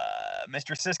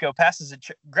 Mr. Cisco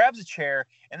grabs a chair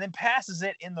and then passes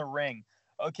it in the ring.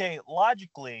 Okay,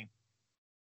 logically,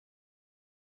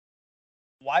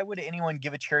 why would anyone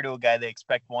give a chair to a guy they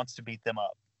expect wants to beat them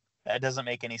up? That doesn't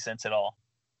make any sense at all.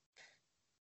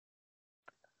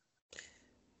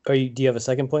 Do you have a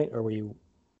second point, or were you?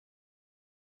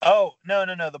 Oh, no.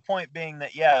 The point being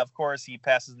that, yeah, of course, he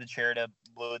passes the chair to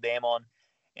Blue Demon,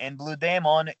 and Blue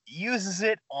Demon uses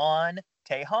it on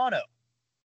Tejano.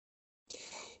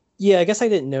 Yeah, I guess I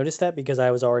didn't notice that because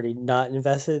I was already not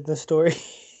invested in the story,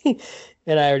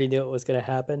 and I already knew it was going to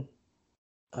happen.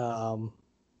 I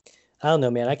don't know,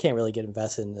 man. I can't really get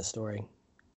invested in this story.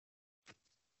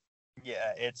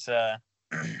 Yeah, it's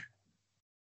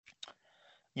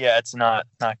yeah, it's not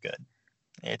good.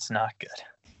 It's not good.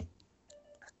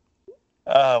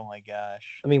 Oh my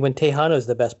gosh. I mean, when Tejano's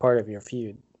the best part of your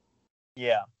feud.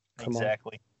 Yeah, Come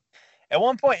exactly. On. At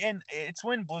one point, and it's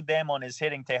when Blue Demon is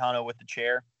hitting Tejano with the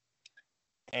chair,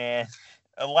 and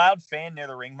a loud fan near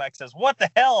the ring mic says, "What the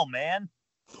hell, man?"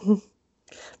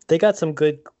 They got some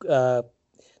good. Do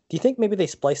you think maybe they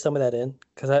spliced some of that in?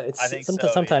 Because I think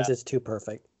sometimes it's too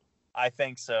perfect. I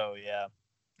think so. Yeah,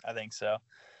 I think so.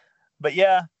 But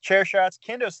yeah, chair shots,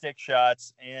 kendo stick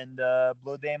shots, and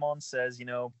Blue Demon says,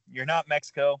 "You're not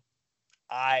Mexico.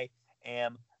 I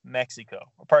am Mexico."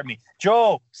 Or pardon me,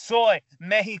 Yo soy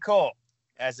Mexico,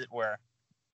 as it were.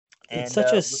 And it's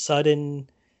such a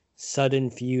sudden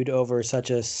feud over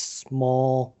such a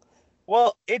small.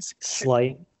 Well, it's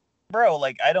slight, bro.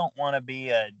 Like, I don't want to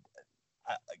be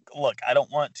look. I don't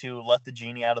want to let the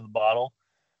genie out of the bottle.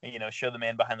 Show the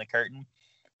man behind the curtain.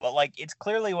 But, like, it's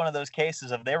clearly one of those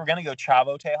cases of they were going to go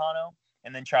Chavo Tejano,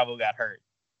 and then Chavo got hurt.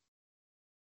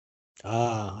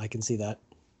 I can see that.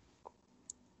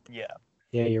 Yeah.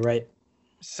 Yeah, you're right.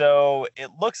 So it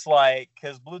looks like,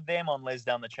 because Blue Demon lays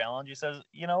down the challenge, he says,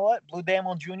 you know what? Blue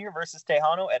Demon Jr. versus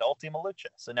Tejano at Ultima Lucha.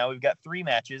 So now we've got 3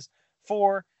 matches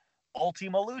for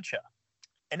Ultima Lucha.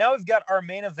 And now we've got our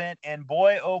main event, and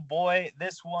boy, oh boy,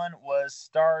 this one was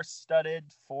star-studded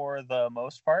for the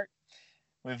most part.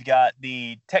 We've got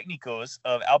the Technicos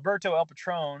of Alberto El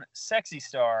Patron, Sexy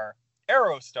Star,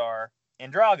 Aerostar,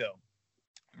 and Drago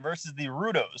versus the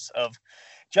Rudos of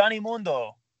Johnny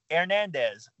Mundo,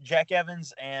 Hernandez, Jack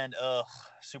Evans, and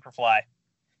Superfly.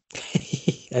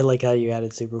 I like how you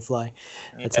added Superfly.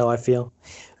 That's how I feel.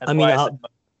 That's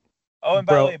and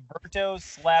by the way, Berto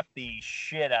slapped the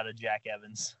shit out of Jack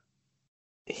Evans.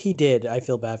 He did. I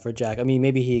feel bad for Jack. I mean,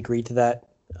 maybe he agreed to that.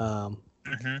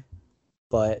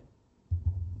 But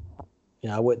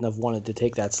I wouldn't have wanted to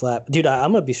take that slap. Dude,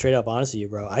 I'm going to be straight up honest with you,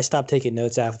 bro. I stopped taking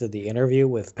notes after the interview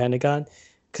with Pentagon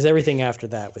because everything after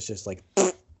that was just like,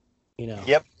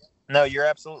 Yep. No, you're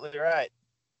absolutely right.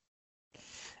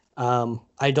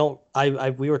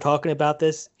 We were talking about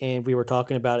this, and we were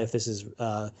talking about if this is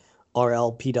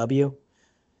RLPW,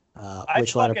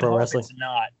 which line of pro wrestling. It's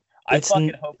not. I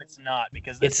fucking hope it's not,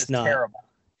 because this is terrible.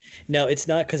 No, it's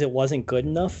not, because it wasn't good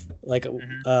enough. Like,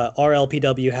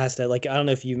 RLPW has to, like, I don't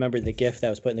know if you remember the GIF that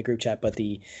was put in the group chat, but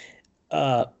the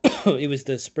it was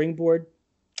the springboard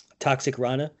Toxic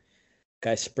Rana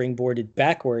guy springboarded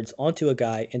backwards onto a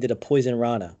guy and did a poison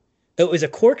Rana. It was a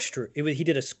corkscrew. He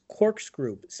did a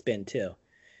corkscrew spin too.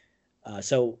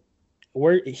 So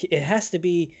it has to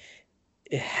be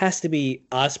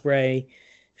Ospreay,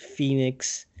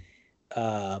 Phoenix,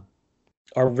 or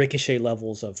Ricochet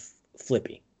levels of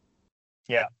flippy.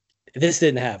 Yeah. This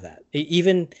didn't have that.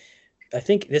 Even, I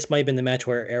think this might have been the match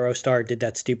where Aerostar did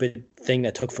that stupid thing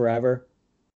that took forever.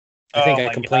 I think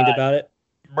I complained about it.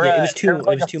 Bruh, yeah, it was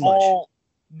too much.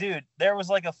 Dude, there was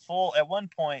like at one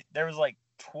point, there was like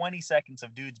 20 seconds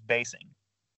of dudes basing.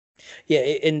 Yeah,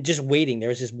 and just waiting. There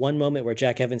was this one moment where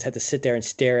Jack Evans had to sit there and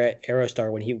stare at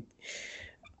Aerostar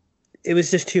it was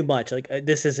just too much. Like,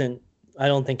 this isn't, I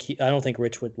don't think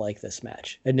Rich would like this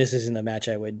match. And this isn't a match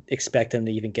I would expect him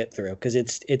to even get through, because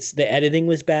it's the editing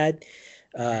was bad.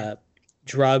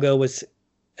 Drago was,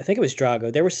 I think it was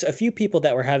Drago. There was a few people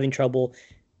that were having trouble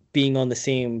being on the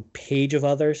same page of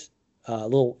others. It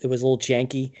was a little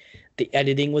janky. The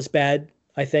editing was bad,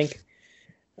 I think.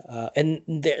 And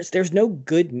there's no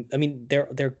good. I mean,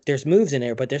 there's moves in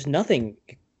there, but there's nothing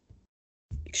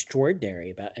extraordinary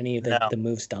about any of the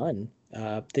moves done.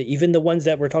 Even the ones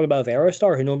that we're talking about of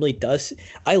Aerostar, who normally does.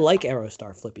 I like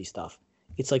Aerostar flippy stuff.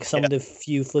 It's like some of the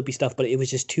few flippy stuff, but it was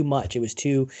just too much. It was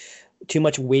too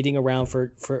much waiting around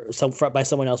by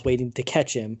someone else waiting to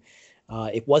catch him.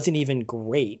 It wasn't even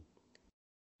great.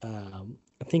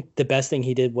 I think the best thing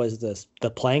he did was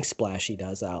the plank splash he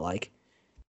does that I like.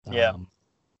 Yeah.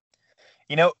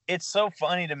 It's so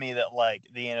funny to me that like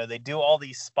they do all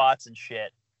these spots and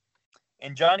shit,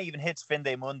 and Johnny even hits fin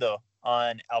de mundo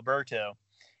on Alberto,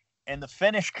 and the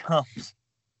finish comes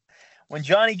when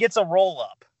Johnny gets a roll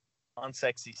up on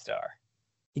Sexy Star.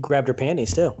 He grabbed her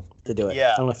panties too to do it.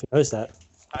 Yeah. I don't know if you noticed that.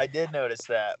 I did notice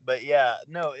that, but yeah,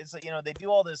 no, it's they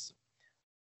do all this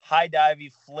high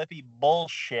divey flippy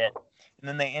bullshit, and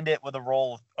then they end it with a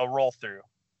roll through.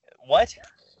 What?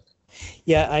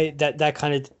 Yeah, that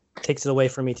kind of takes it away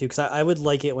from me too, because I would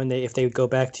like it if they would go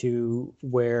back to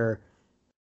where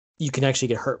you can actually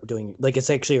get hurt doing, like, it's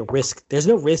actually a risk. There's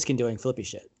no risk in doing flippy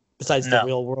shit besides the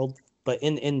real world. But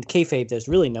in kayfabe, there's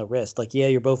really no risk. Like, yeah,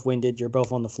 you're both winded, you're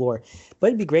both on the floor, but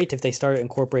it'd be great if they started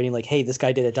incorporating, like, hey, this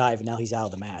guy did a dive and now he's out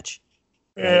of the match.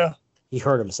 Yeah, right? He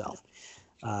hurt himself.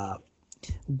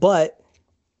 But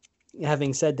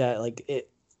having said that, like,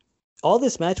 all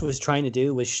this match was trying to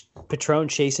do was Patron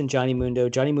chasing Johnny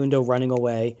Mundo running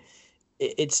away.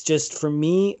 It's just, for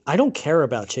me, I don't care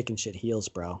about chicken shit heels,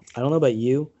 bro. I don't know about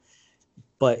you,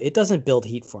 but it doesn't build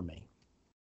heat for me.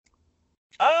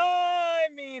 I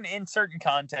mean, in certain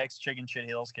contexts, chicken shit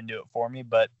heels can do it for me,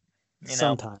 but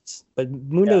sometimes. But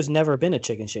Mundo's never been a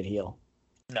chicken shit heel.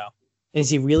 No. Is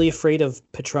he really afraid of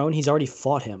Patron? He's already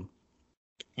fought him.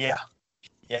 Yeah.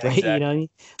 Yeah. Right. Exactly. You know what I mean?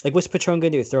 Like, what's Patron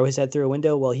gonna do? Throw his head through a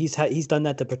window? Well, he's done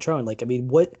that to Patron. Like, I mean,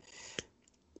 what?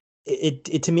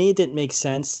 It to me, it didn't make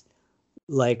sense.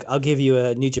 Like, I'll give you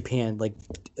a New Japan. Like,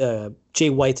 Jay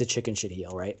White's a chicken shit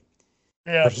heel, right?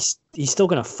 Yeah. But he's still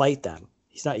gonna fight them.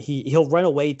 He's not. He'll run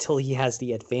away till he has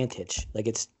the advantage. Like,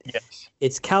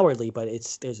 it's cowardly, but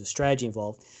there's a strategy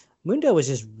involved. Mundo was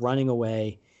just running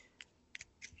away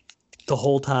the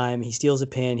whole time. He steals a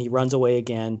pin. He runs away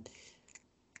again.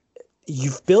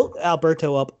 You've built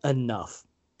Alberto up enough.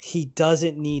 He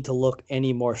doesn't need to look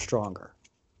any more stronger.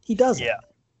 He doesn't. Yeah.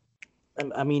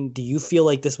 I mean, do you feel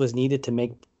like this was needed to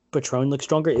make Patron look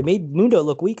stronger? It made Mundo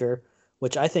look weaker,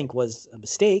 which I think was a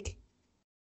mistake.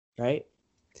 Right?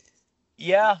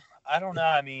 Yeah, I don't know.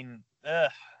 I mean,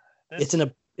 it's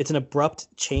an abrupt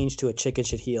change to a chicken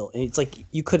shit heel, and it's like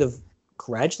you could have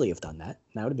gradually have done that.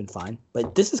 That would have been fine,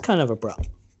 but this is kind of abrupt.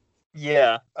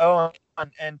 Yeah. Oh,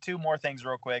 and two more things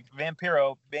real quick.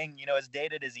 Vampiro, being as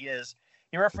dated as he is,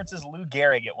 he references Lou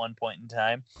Gehrig at one point in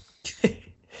time,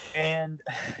 and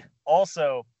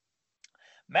also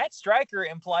Matt Stryker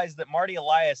implies that Marty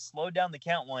Elias slowed down the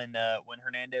count when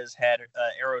Hernandez had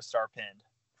Aerostar pinned.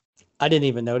 I didn't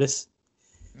even notice.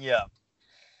 Yeah.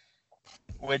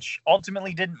 Which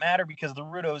ultimately didn't matter because the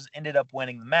Rudos ended up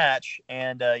winning the match.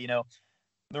 And,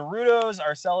 the Rudos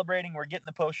are celebrating. We're getting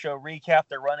the post-show recap.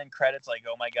 They're running credits like,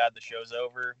 oh, my God, the show's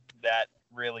over. That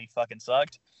really fucking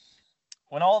sucked.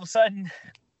 When all of a sudden,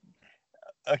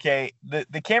 okay,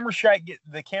 the camera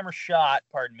shot,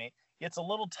 pardon me, gets a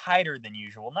little tighter than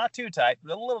usual. Not too tight,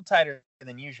 but a little tighter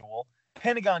than usual.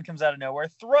 Pentagon comes out of nowhere.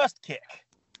 Thrust kick.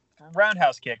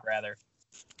 Roundhouse kick, rather.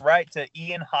 Right to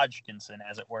Ian Hodgkinson,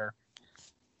 as it were.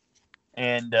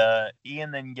 And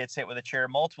Ian then gets hit with a chair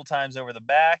multiple times over the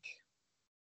back.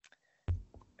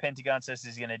 Pentagon says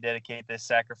he's going to dedicate this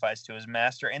sacrifice to his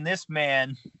master. And this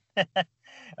man...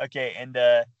 okay, and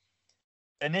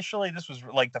initially this was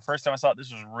like the first time I saw it,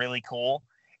 this was really cool.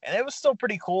 And it was still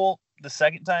pretty cool the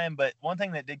second time, but one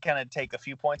thing that did kind of take a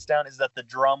few points down is that the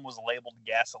drum was labeled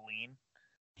gasoline.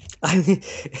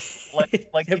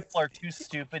 like people are too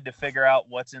stupid to figure out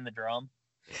what's in the drum.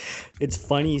 It's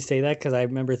funny you say that because I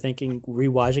remember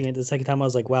rewatching it the second time. I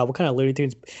was like, wow, what kind of Looney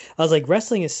Tunes? I was like,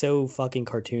 wrestling is so fucking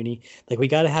cartoony. Like, we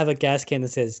got to have a gas can that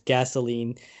says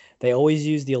gasoline. They always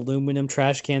use the aluminum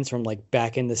trash cans from like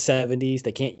back in the 70s.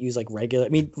 They can't use like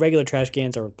regular trash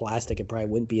cans are plastic. It probably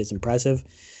wouldn't be as impressive.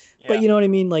 Yeah. But you know what I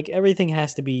mean? Like, everything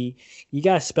has to be, you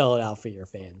got to spell it out for your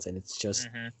fans. And it's just,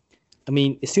 I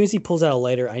mean, as soon as he pulls out a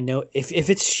lighter, I know if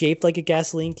it's shaped like a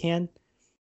gasoline can,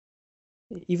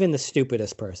 even the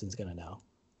stupidest person's going to know.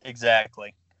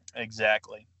 Exactly.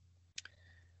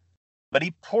 But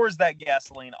he pours that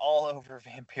gasoline all over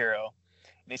Vampiro.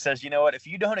 And he says, you know what? If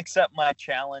you don't accept my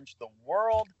challenge, the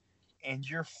world and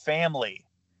your family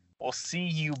will see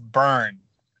you burn.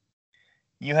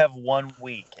 You have 1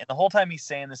 week. And the whole time he's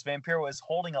saying this, Pentagon is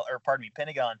holding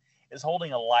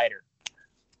a lighter.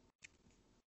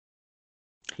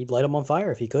 He'd light him on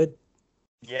fire if he could.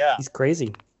 Yeah. He's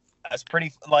crazy. That's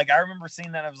pretty, like, I remember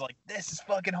seeing that. I was like, this is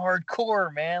fucking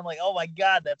hardcore, man. Like, oh my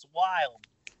God, that's wild.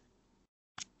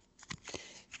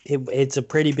 It's a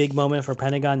pretty big moment for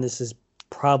Pentagon. This is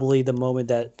probably the moment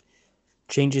that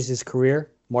changes his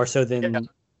career more so than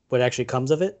what actually comes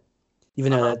of it.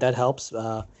 even though that helps.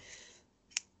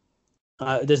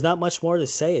 There's not much more to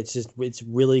say. It's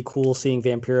really cool seeing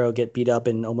Vampiro get beat up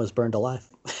and almost burned alive.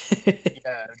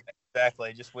 Yeah,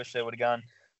 exactly. Just wish they would have gone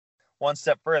one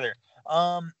step further.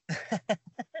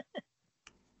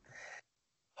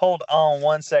 Hold on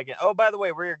one second. Oh, by the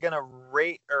way, we're going to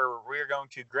grade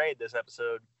this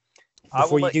episode.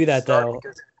 Before you do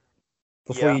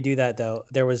that, though,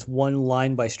 there was one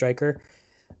line by Stryker.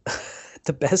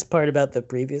 The best part about the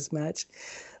previous match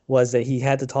was that he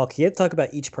had to talk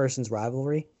about each person's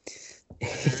rivalry.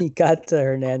 He got to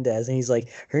Hernandez, and he's like,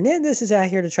 Hernandez is out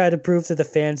here to try to prove to the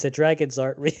fans that dragons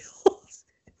aren't real.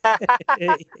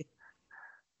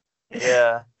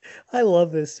 Yeah. I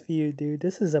love this feud, dude.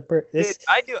 This is Dude,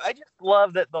 I do. I just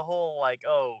love that the whole, like,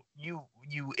 oh, you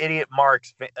idiot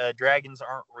marks, dragons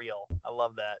aren't real. I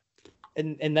love that.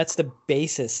 And that's the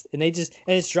basis. And it's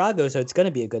Drago, so it's going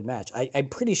to be a good match. I'm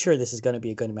pretty sure this is going to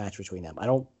be a good match between them. I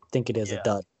don't think it is a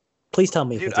dud. Please tell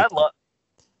me. Dude,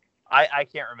 I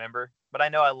can't remember, but I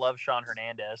know I love Sean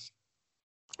Hernandez.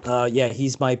 Yeah,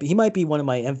 he might be one of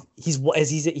my he's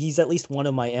at least one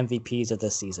of my MVPs of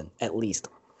this season, at least.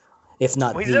 If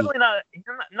not, well, he's definitely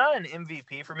not an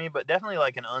MVP for me, but definitely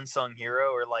like an unsung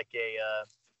hero, or like a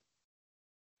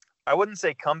I wouldn't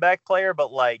say comeback player,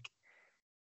 but like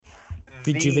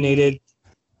rejuvenated,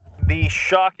 the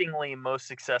shockingly most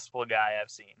successful guy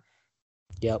I've seen.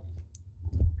 Yep.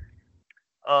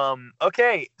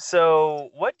 Okay, so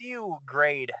what do you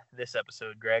grade this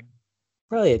episode, Greg?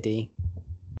 Probably a D.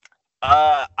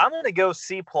 I'm gonna go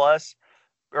C+,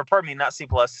 or pardon me, not C+,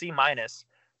 C-,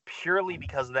 purely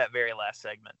because of that very last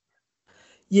segment.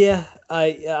 Yeah,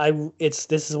 this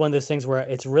is one of those things where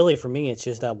it's really, for me, it's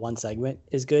just that one segment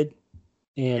is good,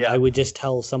 and I would just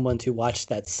tell someone to watch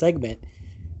that segment,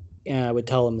 and I would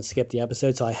tell them to skip the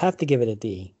episode. So I have to give it a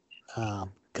D,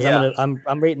 because I'm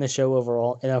rating the show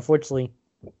overall, and unfortunately,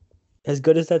 as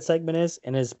good as that segment is,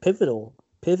 and as pivotal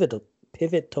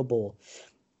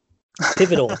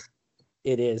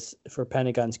it is for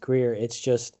Pentagon's career, it's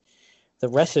just the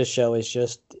rest of the show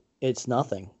is it's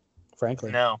nothing,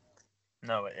 frankly. No,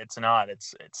 it's not.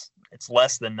 It's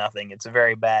less than nothing. It's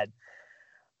very bad.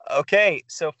 Okay,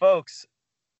 so folks,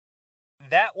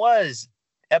 that was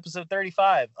episode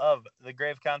 35 of the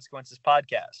Grave Consequences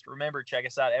podcast. Remember, check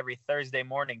us out every Thursday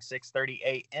morning, 6:30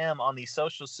 a.m. on the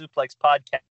Social Suplex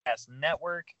Podcast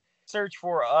Network. Search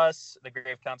for us, the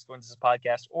Grave Consequences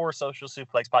podcast, or Social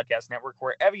Suplex Podcast Network,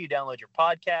 wherever you download your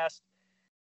podcast.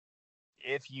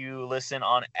 If you listen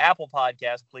on Apple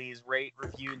Podcasts, please rate,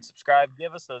 review, and subscribe.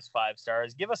 Give us those 5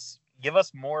 stars. Give us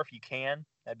more if you can.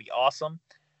 That'd be awesome.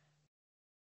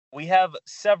 We have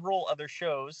several other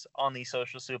shows on the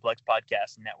Social Suplex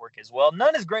Podcast Network as well.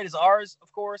 None as great as ours,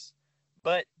 of course,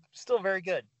 but still very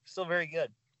good. Still very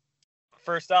good.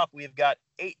 First off, we've got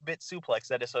 8-Bit Suplex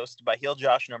that is hosted by Heel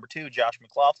Josh number 2, Josh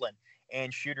McLaughlin,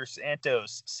 and Shooter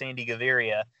Santos, Sandy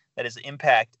Gaviria. That is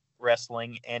Impact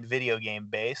Wrestling and video game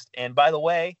based. And by the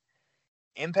way,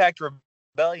 Impact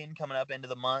Rebellion coming up into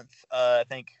the month, I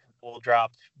think will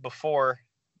drop before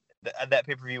that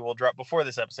pay-per-view will drop before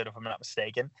this episode, if I'm not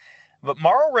mistaken. But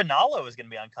Mauro Ranallo is going to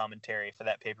be on commentary for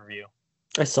that pay-per-view.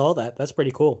 I saw that. That's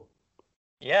pretty cool.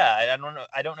 Yeah,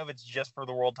 I don't know if it's just for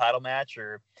the world title match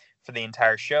or for the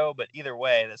entire show, but either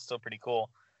way, that's still pretty cool.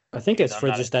 I think it's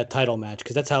for just that title match,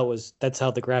 because that's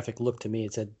how the graphic looked to me.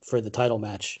 It said for the title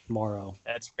match, Mauro.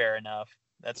 That's fair enough.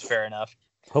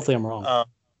 Hopefully I'm wrong.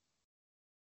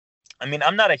 I mean,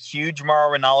 I'm not a huge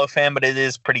Mauro Ranallo fan, but it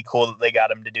is pretty cool that they got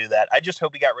him to do that. I just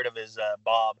hope he got rid of his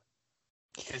bob,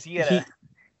 because he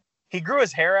grew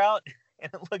his hair out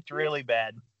and it looked really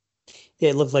bad. Yeah,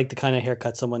 it looked like the kind of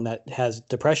haircut someone that has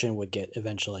depression would get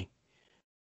eventually.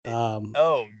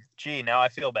 Oh, gee, now I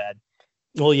feel bad.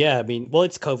 Well, yeah, I mean,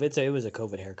 it's COVID. So it was a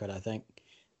COVID haircut, I think.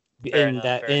 In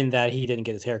that he didn't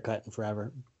get his haircut in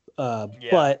forever.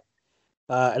 But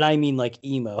and I mean like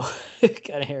emo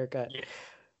kind of haircut. Yeah.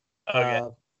 Okay.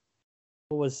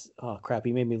 Oh crap,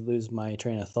 he made me lose my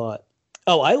train of thought.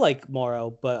 Oh, I like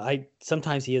Mauro, but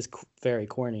sometimes he is very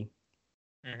corny.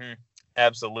 Mm-hmm.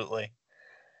 Absolutely.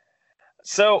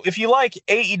 So if you like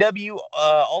AEW,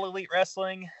 All Elite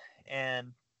Wrestling,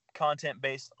 and content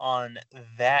based on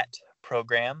that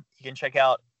program, you can check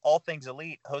out All Things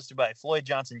Elite, hosted by Floyd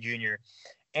Johnson Jr.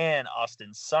 and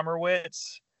Austin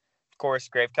Summerwitz. Of course,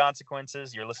 Grave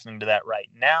Consequences. You're listening to that right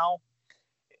now.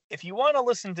 If you want to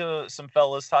listen to some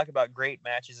fellas talk about great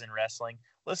matches in wrestling,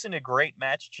 listen to Great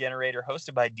Match Generator,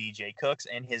 hosted by DJ Cooks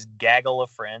and his gaggle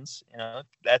of friends. You know,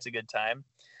 that's a good time.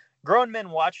 Grown Men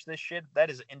Watch This Shit. That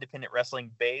is independent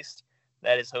wrestling based.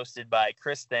 That is hosted by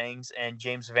Chris Thangs and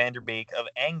James Vanderbeek of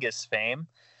Angus fame.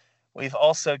 We've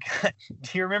also got.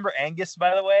 Do you remember Angus,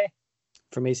 by the way?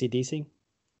 From AC/DC?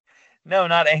 No,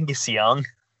 not Angus Young.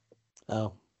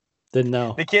 Oh, didn't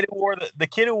know. The kid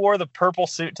who wore the purple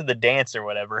suit to the dance or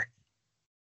whatever.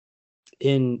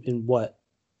 In what?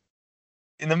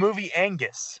 In the movie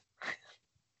Angus.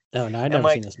 Oh no, I've never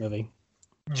seen this movie.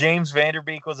 James Van Der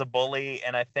Beek was a bully,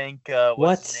 and I think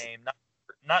what's his name?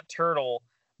 Not Turtle,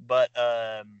 but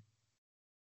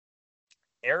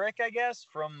Eric, I guess,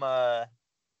 from I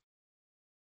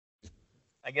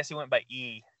guess he went by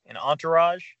E in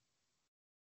Entourage.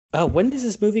 Oh, when does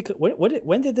this movie?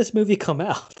 When did this movie come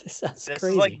out? This crazy.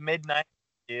 Is like mid-90s,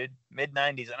 dude.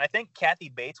 Mid-90s, and I think Kathy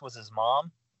Bates was his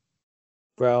mom.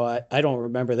 Bro, I don't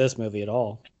remember this movie at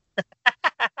all.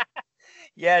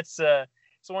 Yeah, it's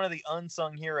one of the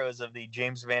unsung heroes of the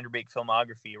James Van Der Beek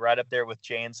filmography, right up there with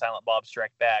Jay and Silent Bob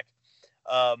Strike Back.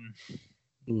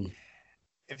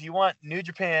 If you want New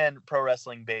Japan Pro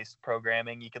Wrestling based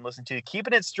programming, you can listen to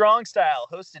Keeping It Strong Style,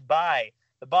 hosted by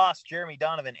the boss Jeremy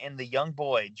Donovan and the young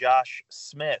boy Josh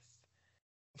Smith.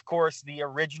 Of course, the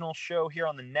original show here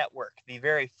on the network, the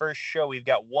very first show, we've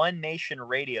got One Nation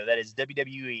Radio, that is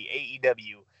WWE,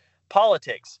 AEW,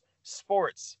 politics,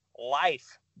 sports,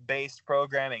 life-based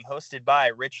programming, hosted by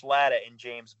Rich Latta and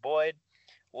James Boyd.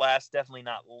 Last, definitely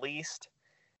not least,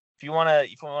 if you want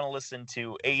to listen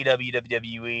to AEW,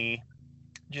 WWE,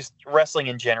 just wrestling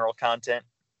in general content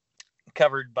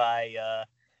covered by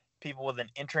people with an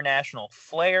international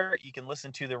flair, you can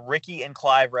listen to the Ricky and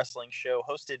Clive Wrestling Show,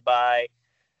 hosted by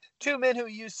two men who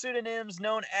use pseudonyms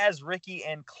known as Ricky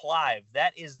and Clive.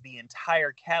 That is the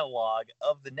entire catalog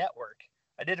of the network.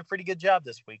 I did a pretty good job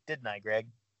this week, didn't I, Greg?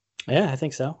 Yeah, I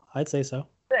think so. I'd say so.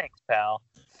 Thanks, pal.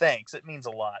 Thanks. It means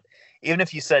a lot. Even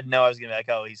if you said no, I was going to be like,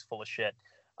 oh, he's full of shit.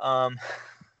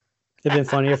 It'd been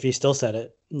funnier if you still said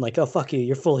it. I'm like, oh, fuck you.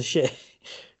 You're full of shit.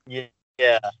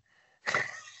 Yeah.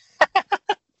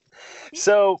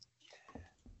 So,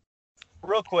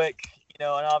 real quick, and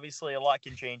obviously a lot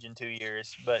can change in 2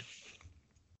 years, but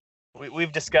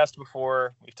we've discussed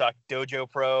before. We've talked Dojo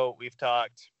Pro. We've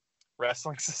talked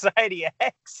Wrestling Society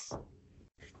X,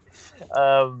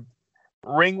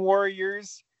 Ring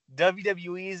Warriors,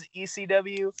 WWE's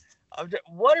ECW.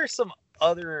 What are some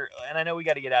other, and I know we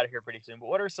got to get out of here pretty soon, but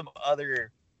what are some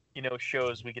other,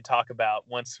 shows we could talk about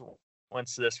once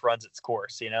this runs its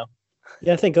course,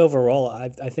 Yeah, I think overall, I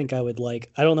think I would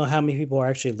like, I don't know how many people are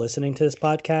actually listening to this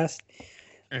podcast,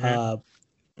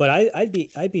 but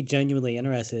I'd be genuinely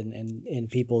interested in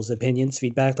people's opinions,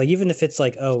 feedback. Like, even if it's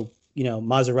like, oh,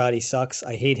 Maserati sucks,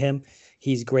 I hate him,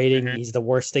 he's grating, he's the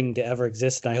worst thing to ever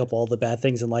exist, and I hope all the bad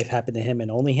things in life happen to him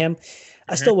and only him.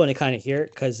 I still want to kind of hear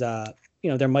it because,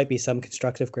 there might be some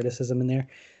constructive criticism in there.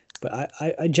 But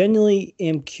I genuinely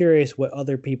am curious what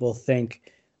other people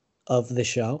think of the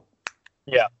show.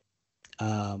 Yeah.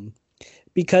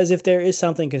 Because if there is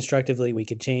something constructively we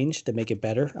could change to make it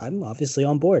better, I'm obviously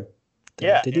on board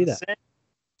to do that.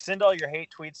 Send all your hate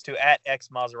tweets to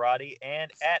 @xmaserati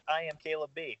and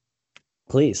 @IamCalebB.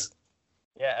 Please.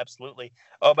 Yeah, absolutely.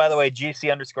 Oh, by the way,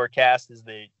 GC_cast is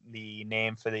the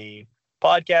name for the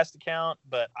podcast account,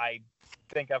 but I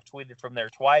think I've tweeted from there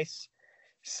twice.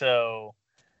 So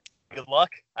good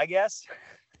luck, I guess.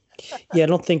 Yeah, I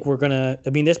don't think we're gonna. I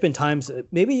mean, there's been times.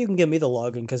 Maybe you can give me the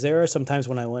login because there are some times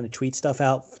when I want to tweet stuff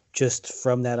out just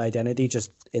from that identity,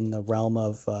 just in the realm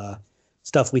of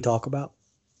stuff we talk about.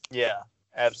 Yeah,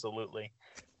 absolutely.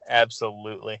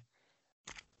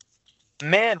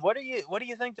 Man, what do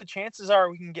you think the chances are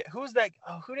we can get? Who's that?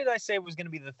 Oh, who did I say was going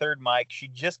to be the third mic? She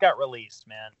just got released,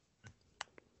 man.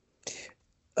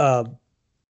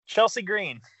 Chelsea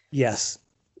Green. Yes.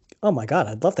 Oh my God,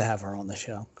 I'd love to have her on the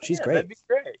show. She's great. That'd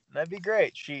be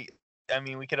great.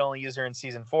 We could only use her in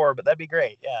season 4, but that'd be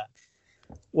great. Yeah.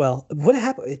 Well, what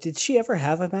happened? Did she ever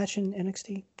have a match in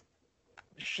NXT?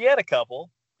 She had a couple.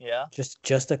 Yeah.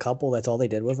 Just a couple. That's all they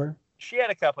did with her. She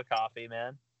had a cup of coffee,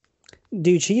 man.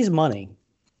 Dude, she's money.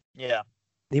 Yeah.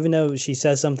 Even though she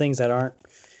says some things that aren't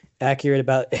accurate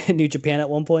about New Japan at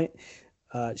one point,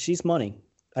 she's money.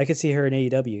 I could see her in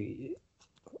AEW,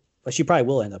 but she probably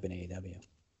will end up in AEW.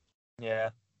 Yeah,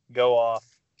 go off.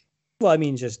 Well, I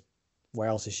mean, just where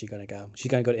else is she gonna go?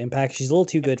 She's gonna go to Impact. She's a little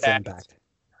too good for Impact.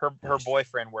 Her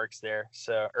boyfriend works there,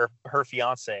 or her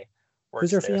fiance works.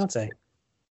 Who's her fiance?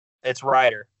 It's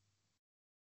Ryder.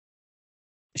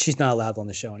 She's not allowed on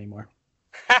the show anymore.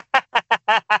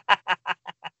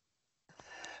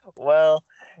 Well,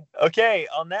 okay.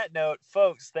 On that note,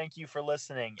 folks, thank you for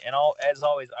listening. And as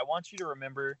always, I want you to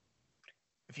remember,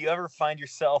 if you ever find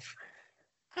yourself...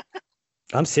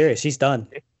 I'm serious. She's done.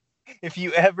 If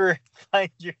you ever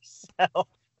find yourself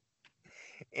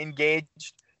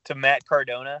engaged to Matt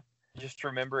Cardona, just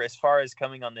remember, as far as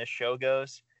coming on this show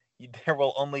goes, there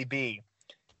will only be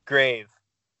grave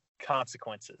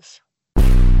consequences.